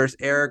Ryan versus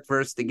Eric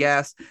versus the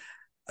guest.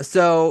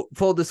 So,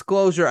 full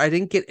disclosure, I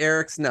didn't get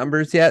Eric's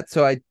numbers yet,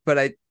 but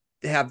I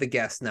have the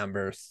guest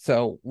numbers.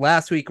 So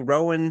last week,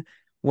 Rowan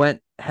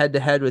went head to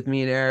head with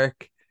me and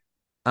Eric,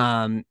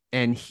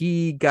 and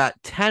he got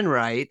 10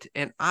 right,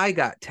 and I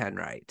got 10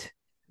 right.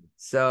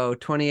 So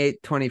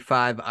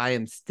 28-25, I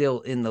am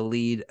still in the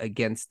lead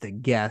against the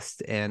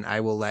guest, and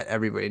I will let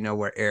everybody know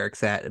where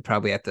Eric's at,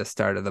 probably at the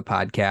start of the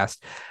podcast.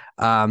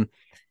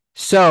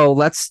 So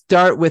let's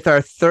start with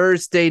our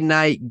Thursday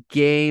night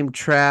game,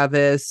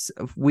 Travis.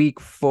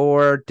 Week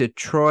 4,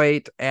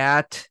 Detroit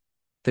at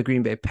the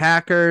Green Bay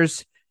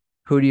Packers.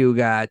 Who do you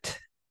got?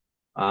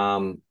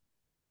 Well,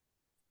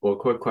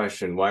 quick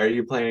question. Why are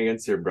you playing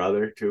against your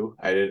brother too?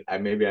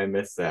 Maybe I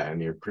missed that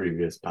in your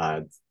previous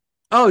pods.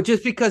 Oh,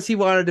 just because he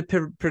wanted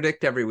to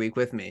predict every week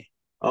with me.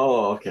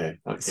 Oh, okay.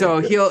 So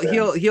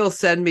he'll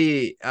send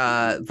me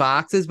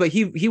boxes, but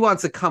he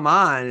wants to come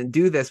on and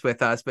do this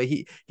with us, but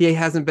he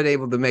hasn't been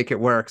able to make it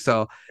work.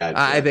 So gotcha.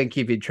 I've been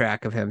keeping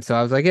track of him. So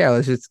I was like, yeah,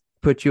 let's just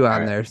put you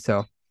on there.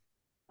 So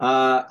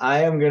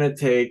I am gonna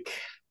take.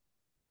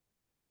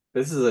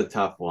 This is a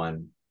tough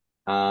one,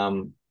 but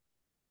I'm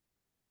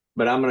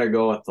gonna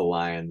go with the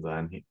Lions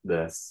on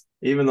this.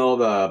 Even though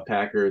the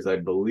Packers, I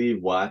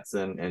believe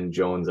Watson and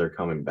Jones are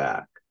coming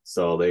back,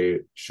 so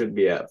they should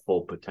be at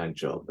full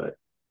potential, but.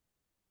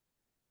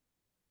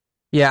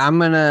 Yeah,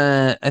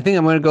 I think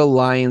I'm gonna go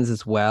Lions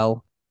as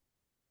well.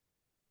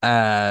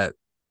 I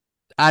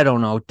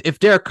don't know if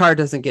Derek Carr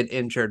doesn't get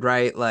injured,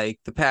 right? Like,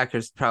 the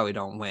Packers probably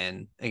don't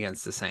win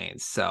against the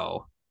Saints,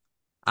 so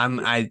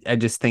I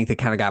just think they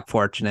kind of got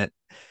fortunate.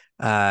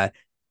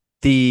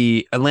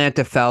 The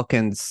Atlanta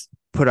Falcons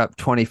put up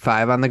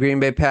 25 on the Green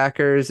Bay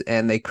Packers,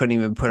 and they couldn't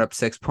even put up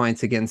 6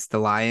 points against the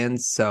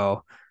Lions.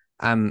 So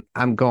I'm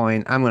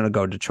going to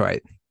go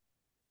Detroit.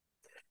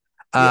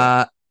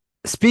 Yeah.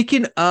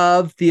 Speaking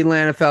of the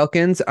Atlanta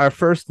Falcons, our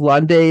first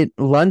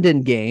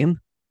London game,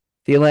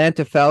 the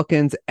Atlanta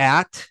Falcons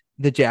at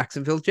the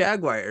Jacksonville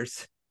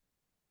Jaguars.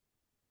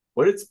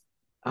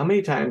 How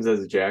many times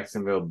has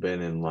Jacksonville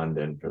been in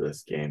London for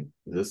this game?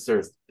 Is this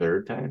their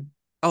 3rd time?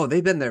 Oh,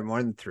 they've been there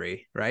more than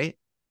 3, right?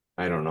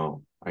 I don't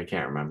know. I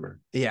can't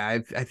remember. Yeah,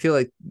 I feel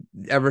like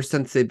ever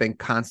since they've been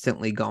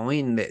constantly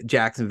going,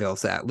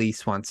 Jacksonville's at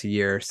least once a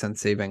year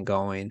since they've been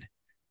going.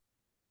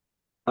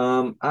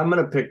 I'm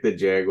gonna pick the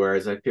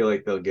Jaguars. I feel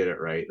like they'll get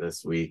it right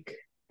this week.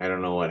 I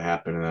don't know what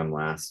happened to them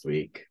last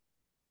week.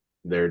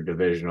 Their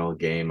divisional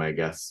game, I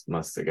guess,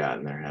 must have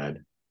gotten their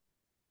head.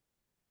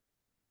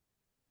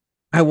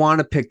 I want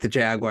to pick the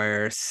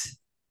Jaguars.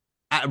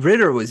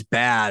 Ritter was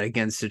bad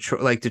against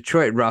Detroit. Like,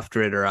 Detroit roughed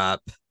Ritter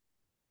up.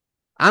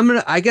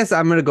 I guess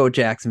I'm gonna go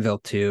Jacksonville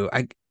too.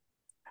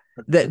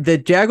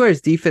 The Jaguars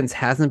defense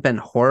hasn't been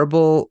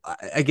horrible.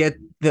 I get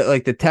that,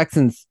 like, the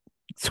Texans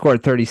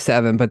scored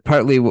 37, but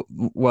partly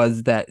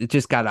was that it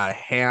just got out of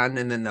hand,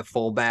 and then the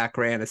fullback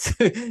ran a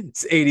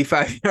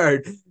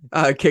 85-yard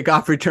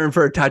kickoff return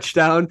for a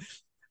touchdown.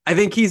 I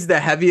think he's the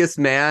heaviest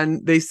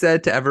man, they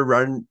said, to ever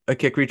run a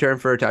kick return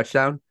for a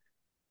touchdown.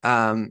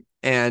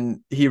 And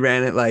he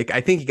ran it, like, I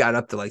think he got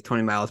up to like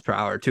 20 miles per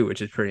hour too,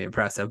 which is pretty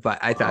impressive, but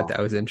I thought that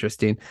was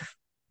interesting.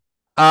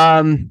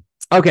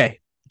 Okay.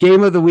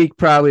 Game of the week,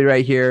 probably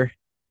right here.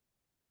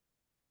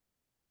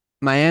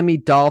 Miami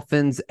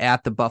Dolphins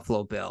at the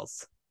Buffalo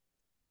Bills.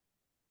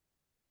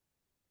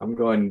 I'm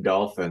going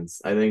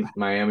Dolphins. I think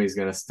Miami's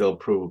going to still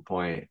prove a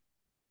point.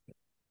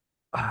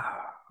 I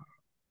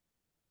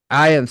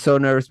am so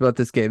nervous about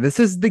this game. This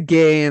is the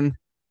game.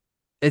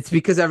 It's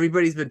because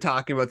everybody's been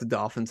talking about the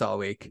Dolphins all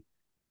week.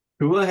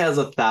 Tua has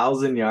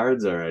 1,000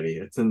 yards already.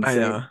 It's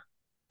insane.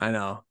 I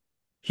know.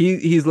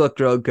 He's looked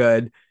real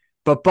good.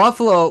 But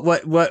Buffalo,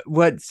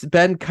 what's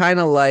been kind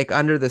of like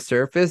under the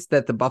surface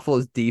that the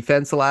Buffalo's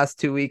defense the last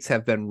 2 weeks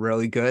have been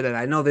really good. And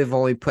I know they've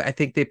only played, I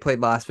think they played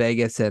Las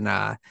Vegas and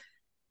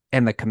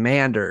the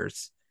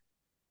Commanders.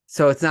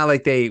 So it's not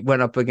like they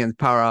went up against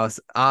powerhouse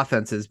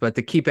offenses, but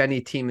to keep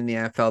any team in the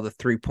NFL to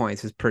 3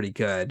 points is pretty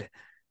good.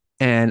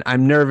 And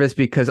I'm nervous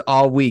because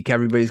all week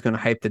everybody's going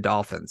to hype the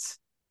Dolphins.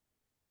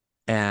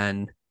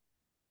 And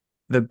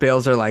the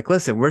Bills are like,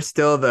 listen, we're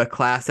still the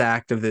class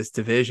act of this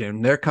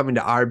division. They're coming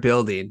to our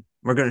building.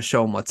 We're going to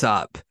show them what's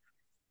up.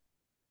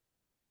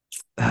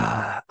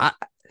 I'm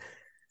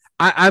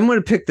going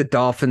to pick the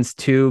Dolphins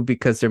too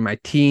because they're my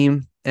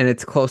team. And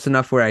it's close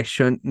enough where I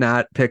shouldn't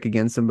not pick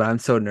against them, but I'm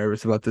so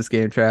nervous about this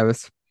game,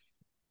 Travis.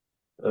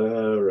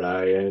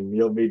 Ryan,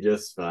 you'll be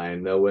just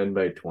fine. They'll win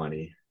by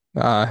 20.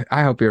 I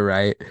hope you're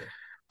right.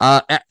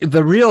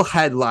 The real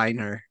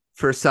headliner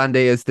for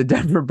Sunday is the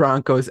Denver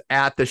Broncos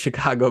at the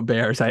Chicago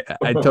Bears. I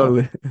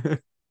totally.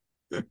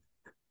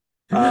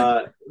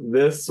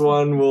 This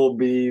one will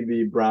be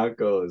the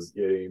Broncos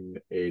getting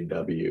a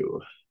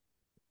W.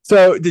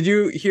 So, did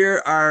you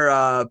hear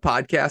our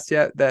podcast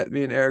yet that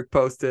me and Eric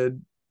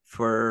posted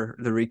for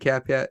the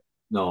recap yet?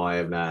 No, I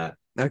have not.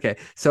 Okay.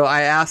 So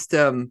I asked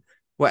him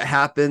what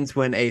happens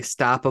when a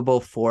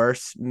stoppable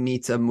force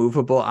meets a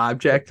movable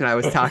object. And I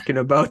was talking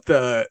about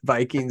the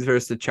Vikings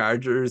versus the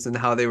Chargers and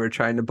how they were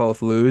trying to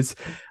both lose.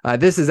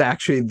 This is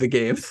actually the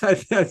game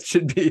that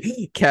should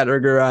be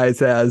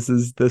categorized as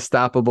is the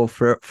stoppable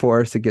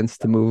force against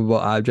the movable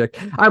object.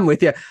 I'm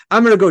with you.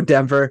 I'm going to go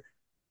Denver.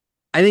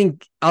 I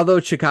think although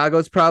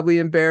Chicago's probably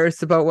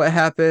embarrassed about what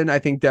happened, I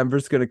think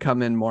Denver's going to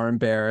come in more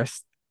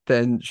embarrassed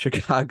than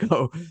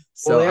Chicago.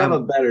 So they have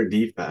a better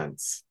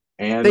defense.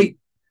 And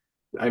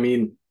I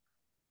mean,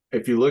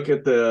 if you look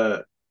at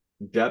the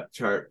depth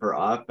chart for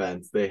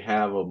offense, they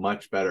have a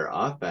much better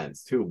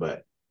offense too.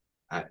 But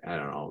I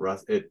don't know.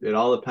 It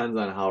all depends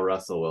on how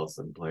Russell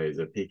Wilson plays.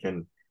 If he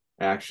can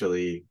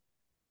actually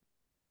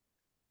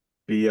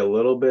be a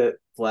little bit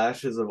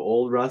flashes of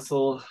old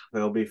Russell,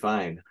 they'll be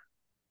fine.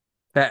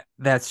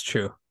 That's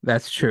true.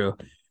 That's true.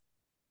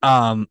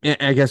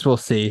 I guess we'll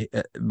see,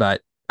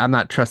 but I'm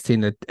not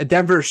trusting that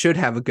Denver should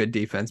have a good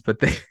defense, but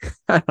they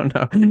I don't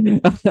know.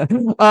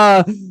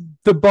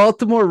 The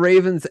Baltimore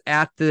Ravens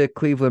at the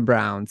Cleveland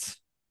Browns.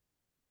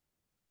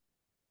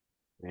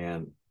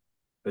 Man,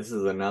 this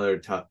is another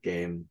tough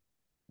game.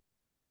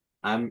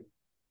 I'm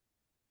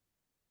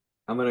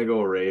gonna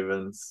go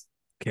Ravens.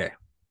 Okay.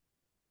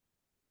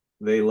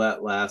 They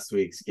let last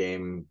week's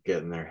game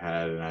get in their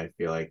head, and I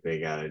feel like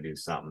they got to do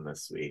something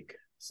this week.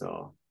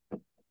 So,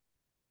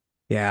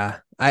 yeah,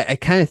 I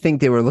kind of think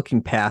they were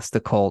looking past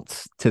the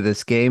Colts to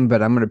this game,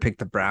 but I'm going to pick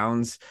the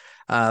Browns.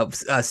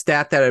 A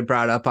stat that I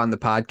brought up on the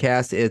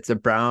podcast, it's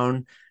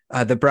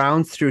the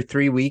Browns through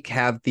 3 weeks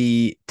have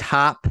the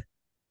top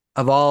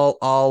of all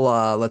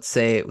let's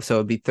say, so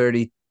it'd be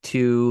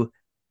 32,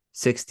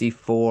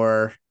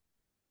 64,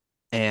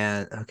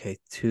 and okay,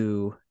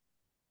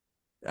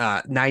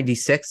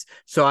 96.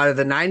 So out of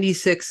the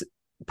 96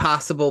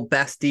 possible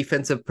best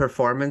defensive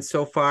performance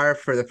so far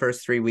for the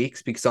first 3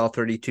 weeks, because all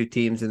 32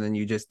 teams and then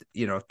you just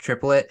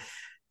triple it,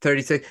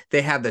 36,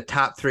 they have the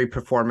top 3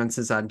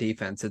 performances on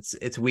defense.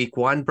 It's week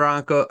 1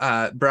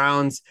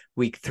 Browns,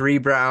 week 3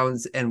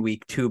 Browns, and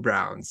week 2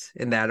 Browns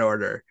in that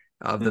order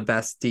of the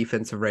best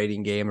defensive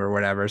rating game or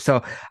whatever.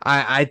 So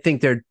I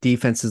think their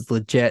defense is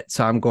legit,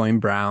 so I'm going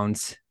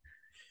Browns.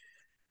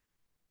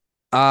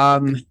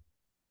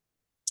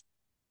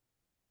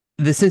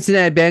 The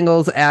Cincinnati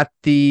Bengals at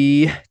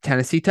the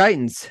Tennessee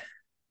Titans.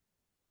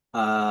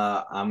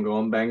 I'm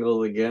going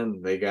Bengals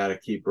again. They got to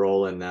keep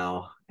rolling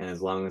now. And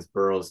as long as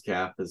Burrow's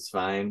calf is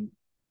fine,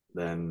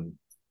 then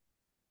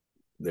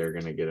they're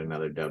going to get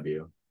another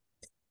W.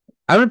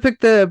 I'm going to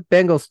pick the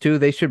Bengals too.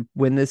 They should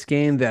win this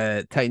game.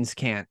 The Titans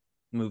can't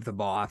move the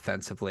ball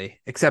offensively,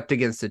 except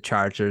against the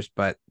Chargers.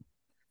 But,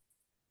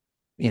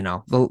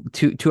 the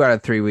two out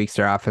of 3 weeks,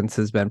 their offense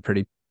has been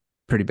pretty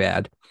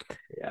bad.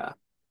 Yeah.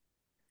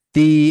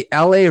 The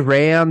LA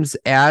Rams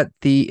at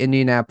the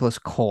Indianapolis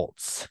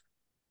Colts.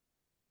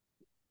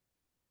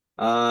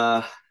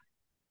 Do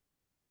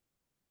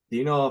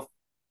you know if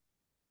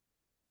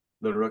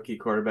the rookie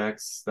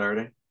quarterback's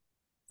starting?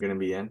 Going to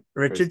be in?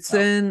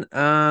 Richardson.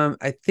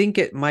 I think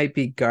it might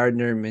be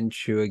Gardner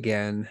Minshew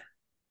again.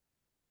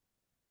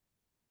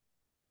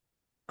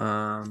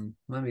 Let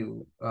me.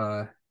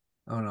 Oh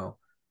no,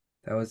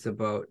 that was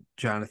about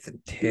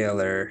Jonathan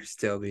Taylor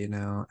still being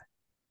out.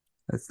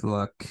 Let's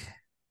look.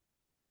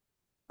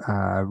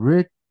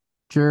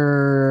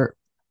 Richard.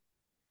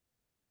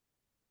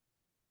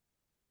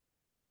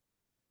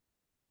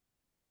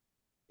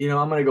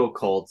 I'm gonna go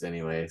Colts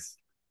anyways.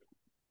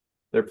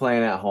 They're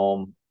playing at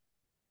home.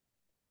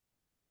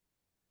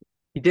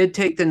 He did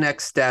take the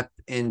next step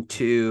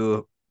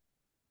into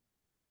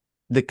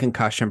the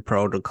concussion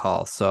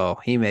protocol, so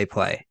he may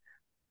play.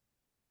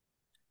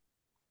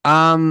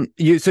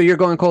 You're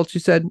going Colts, you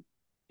said?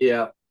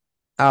 Yeah.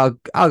 I'll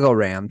go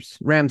Rams.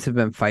 Rams have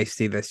been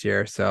feisty this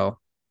year, so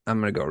I'm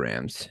gonna go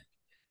Rams.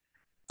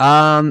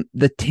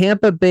 The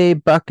Tampa Bay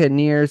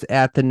Buccaneers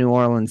at the New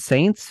Orleans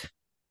Saints.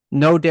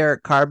 No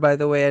Derek Carr, by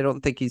the way. I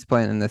don't think he's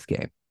playing in this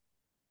game.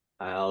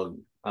 I'll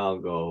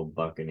go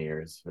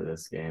Buccaneers for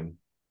this game.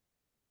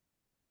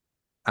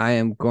 I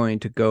am going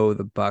to go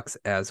the Bucks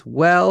as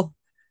well.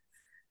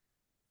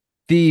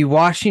 The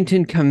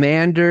Washington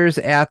Commanders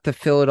at the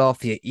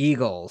Philadelphia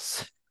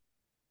Eagles.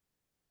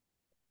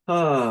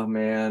 Oh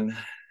man.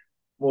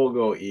 We'll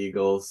go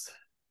Eagles.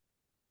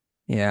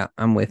 Yeah,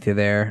 I'm with you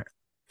there.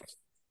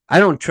 I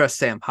don't trust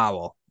Sam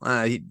Howell.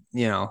 He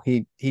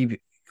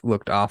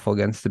looked awful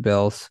against the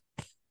Bills.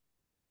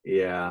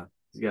 Yeah,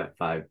 he's got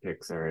 5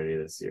 picks already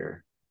this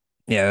year.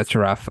 Yeah, that's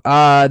rough.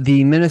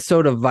 The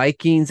Minnesota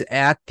Vikings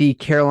at the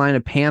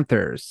Carolina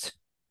Panthers.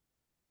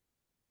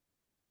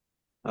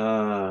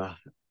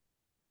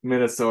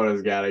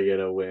 Minnesota's got to get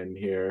a win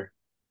here.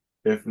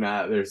 If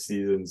not, their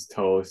season's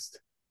toast.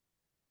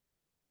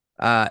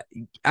 I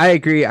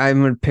agree.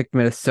 I'm going to pick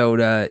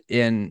Minnesota,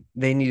 and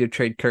they need to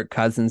trade Kirk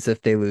Cousins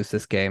if they lose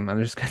this game.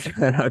 I'm just going to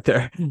throw that out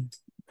there.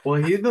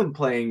 Well, he's been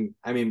playing.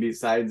 I mean,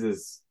 besides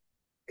his,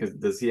 because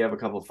does he have a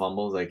couple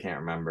fumbles? I can't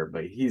remember,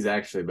 but he's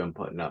actually been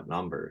putting up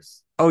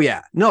numbers. Oh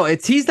yeah, no,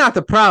 he's not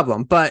the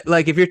problem. But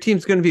like, if your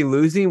team's going to be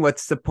losing,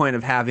 what's the point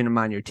of having him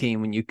on your team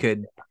when you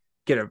could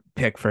get a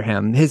pick for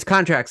him? His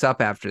contract's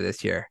up after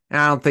this year, and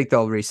I don't think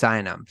they'll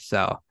re-sign him.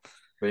 So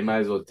they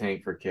might as well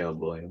tank for Caleb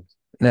Williams.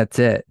 That's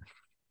it.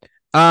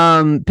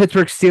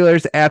 Pittsburgh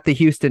Steelers at the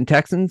Houston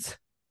Texans.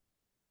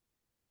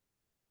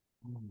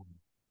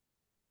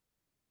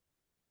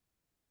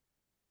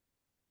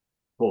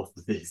 Both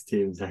of these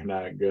teams are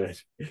not good,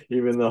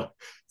 even though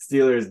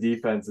Steelers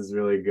defense is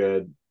really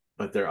good,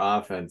 but their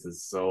offense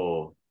is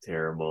so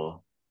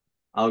terrible.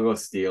 I'll go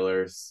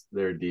Steelers.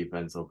 Their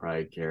defense will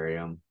probably carry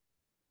them.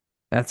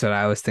 That's what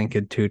I was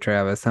thinking too,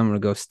 Travis. I'm going to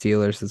go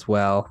Steelers as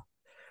well.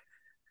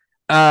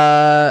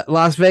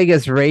 Las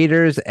Vegas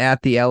Raiders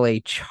at the LA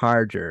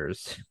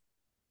Chargers.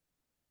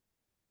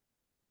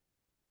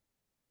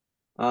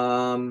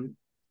 I'm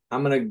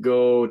going to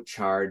go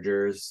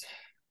Chargers.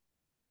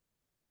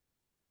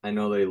 I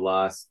know they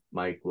lost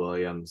Mike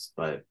Williams,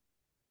 but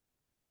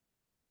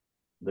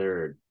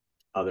their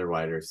other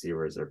wide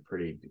receivers are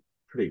pretty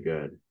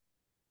good.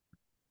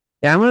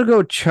 Yeah, I'm going to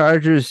go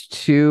Chargers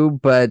too,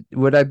 but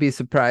would I be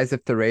surprised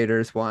if the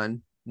Raiders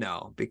won?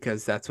 No,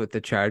 because that's what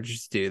the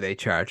Chargers do. They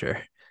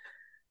charger.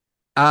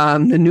 The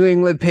New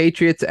England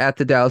Patriots at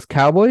the Dallas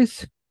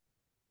Cowboys.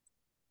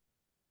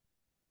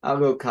 I'll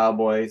go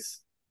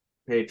Cowboys.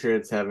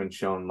 Patriots haven't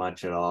shown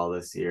much at all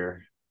this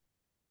year.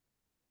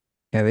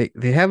 Yeah,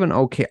 they have an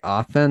okay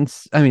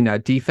offense. I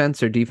mean, defense.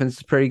 Their defense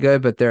is pretty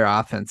good, but their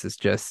offense is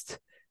just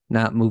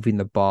not moving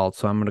the ball.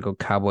 So I'm going to go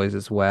Cowboys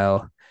as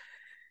well.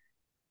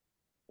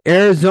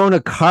 Arizona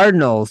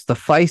Cardinals, the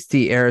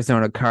feisty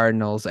Arizona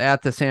Cardinals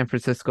at the San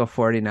Francisco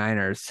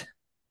 49ers.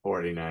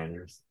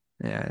 49ers.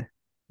 Yeah,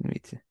 me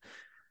too.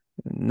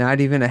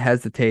 Not even a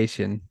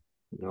hesitation.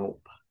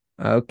 Nope.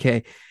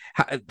 Okay.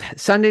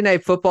 Sunday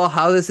Night Football,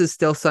 how this is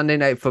still Sunday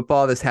Night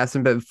Football, this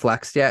hasn't been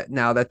flexed yet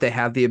now that they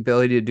have the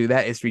ability to do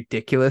that is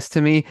ridiculous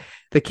to me.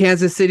 The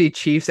Kansas City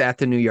Chiefs at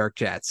the New York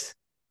Jets.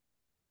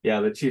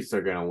 Yeah, the Chiefs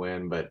are going to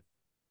win, but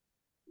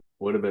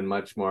would have been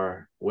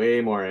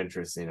way more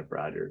interesting if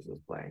Rodgers was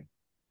playing.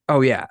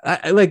 Oh, yeah.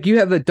 Like you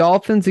have the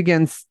Dolphins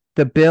against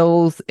the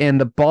Bills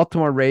and the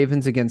Baltimore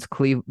Ravens against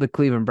the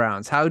Cleveland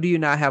Browns. How do you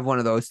not have one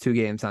of those two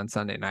games on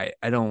Sunday night?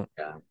 I don't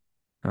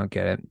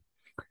get it.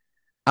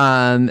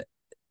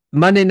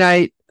 Monday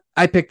night,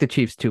 I picked the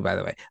Chiefs too, by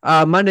the way.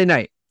 Monday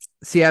night,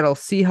 Seattle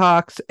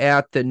Seahawks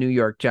at the New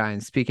York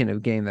Giants. Speaking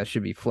of game that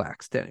should be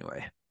flexed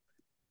anyway.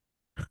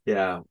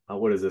 Yeah.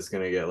 What is this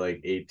going to get,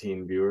 like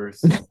 18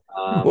 viewers?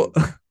 Well,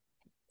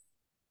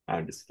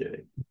 I'm just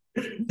kidding.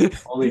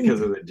 Only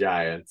because of the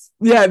Giants.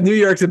 Yeah, New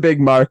York's a big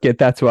market.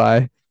 That's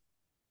why.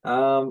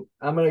 I'm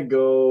going to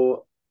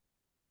go.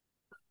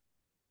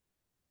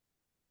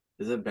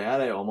 Is it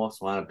bad? I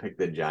almost want to pick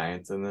the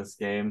Giants in this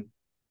game,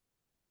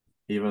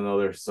 even though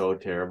they're so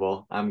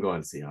terrible. I'm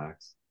going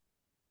Seahawks.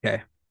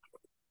 Okay.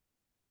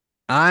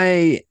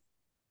 I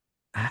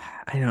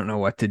don't know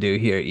what to do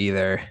here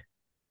either.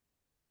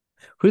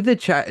 Who did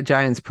the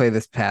Giants play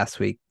this past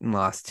week and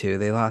lost to?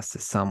 They lost to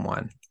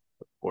someone.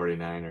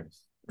 49ers.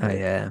 Oh,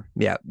 yeah.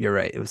 Yeah, you're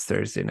right. It was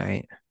Thursday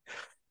night.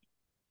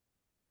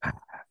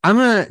 I'm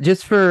going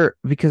to,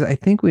 because I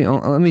think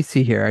let me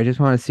see here. I just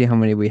want to see how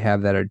many we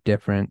have that are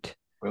different.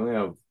 We only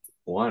have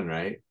one,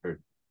 right?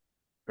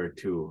 Or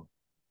two.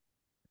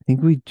 I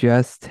think we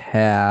just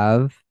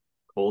have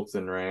Colts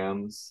and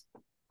Rams.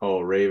 Oh,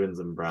 Ravens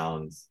and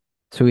Browns.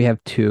 So we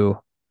have two.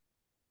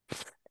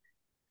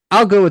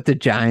 I'll go with the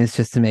Giants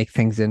just to make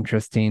things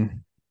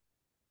interesting.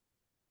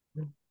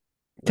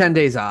 10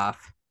 days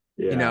off.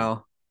 You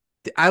know,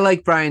 I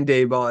like Brian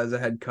Daboll as a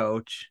head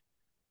coach.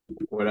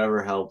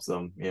 Whatever helps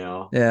them, you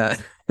know. Yeah.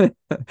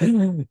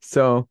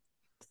 So,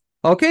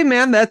 okay,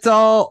 man, that's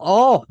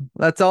all.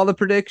 That's all the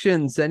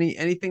predictions.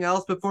 Anything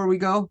else before we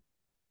go?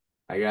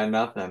 I got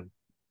nothing.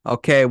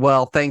 Okay,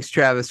 well, thanks,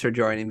 Travis, for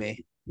joining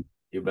me.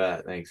 You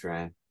bet. Thanks,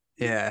 Ryan.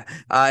 Yeah.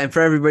 And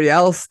for everybody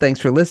else, thanks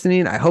for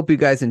listening. I hope you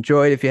guys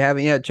enjoyed. If you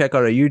haven't yet, check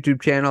out our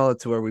YouTube channel.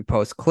 It's where we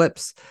post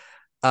clips.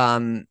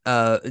 Some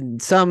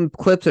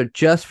clips are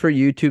just for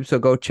YouTube, so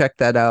go check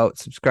that out.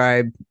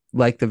 Subscribe,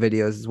 like the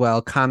videos as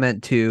well,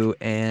 comment too,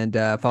 and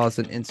follow us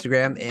on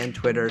Instagram and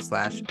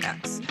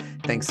Twitter/X.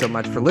 Thanks so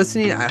much for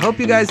listening. I hope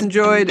you guys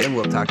enjoyed, and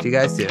we'll talk to you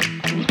guys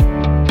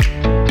soon.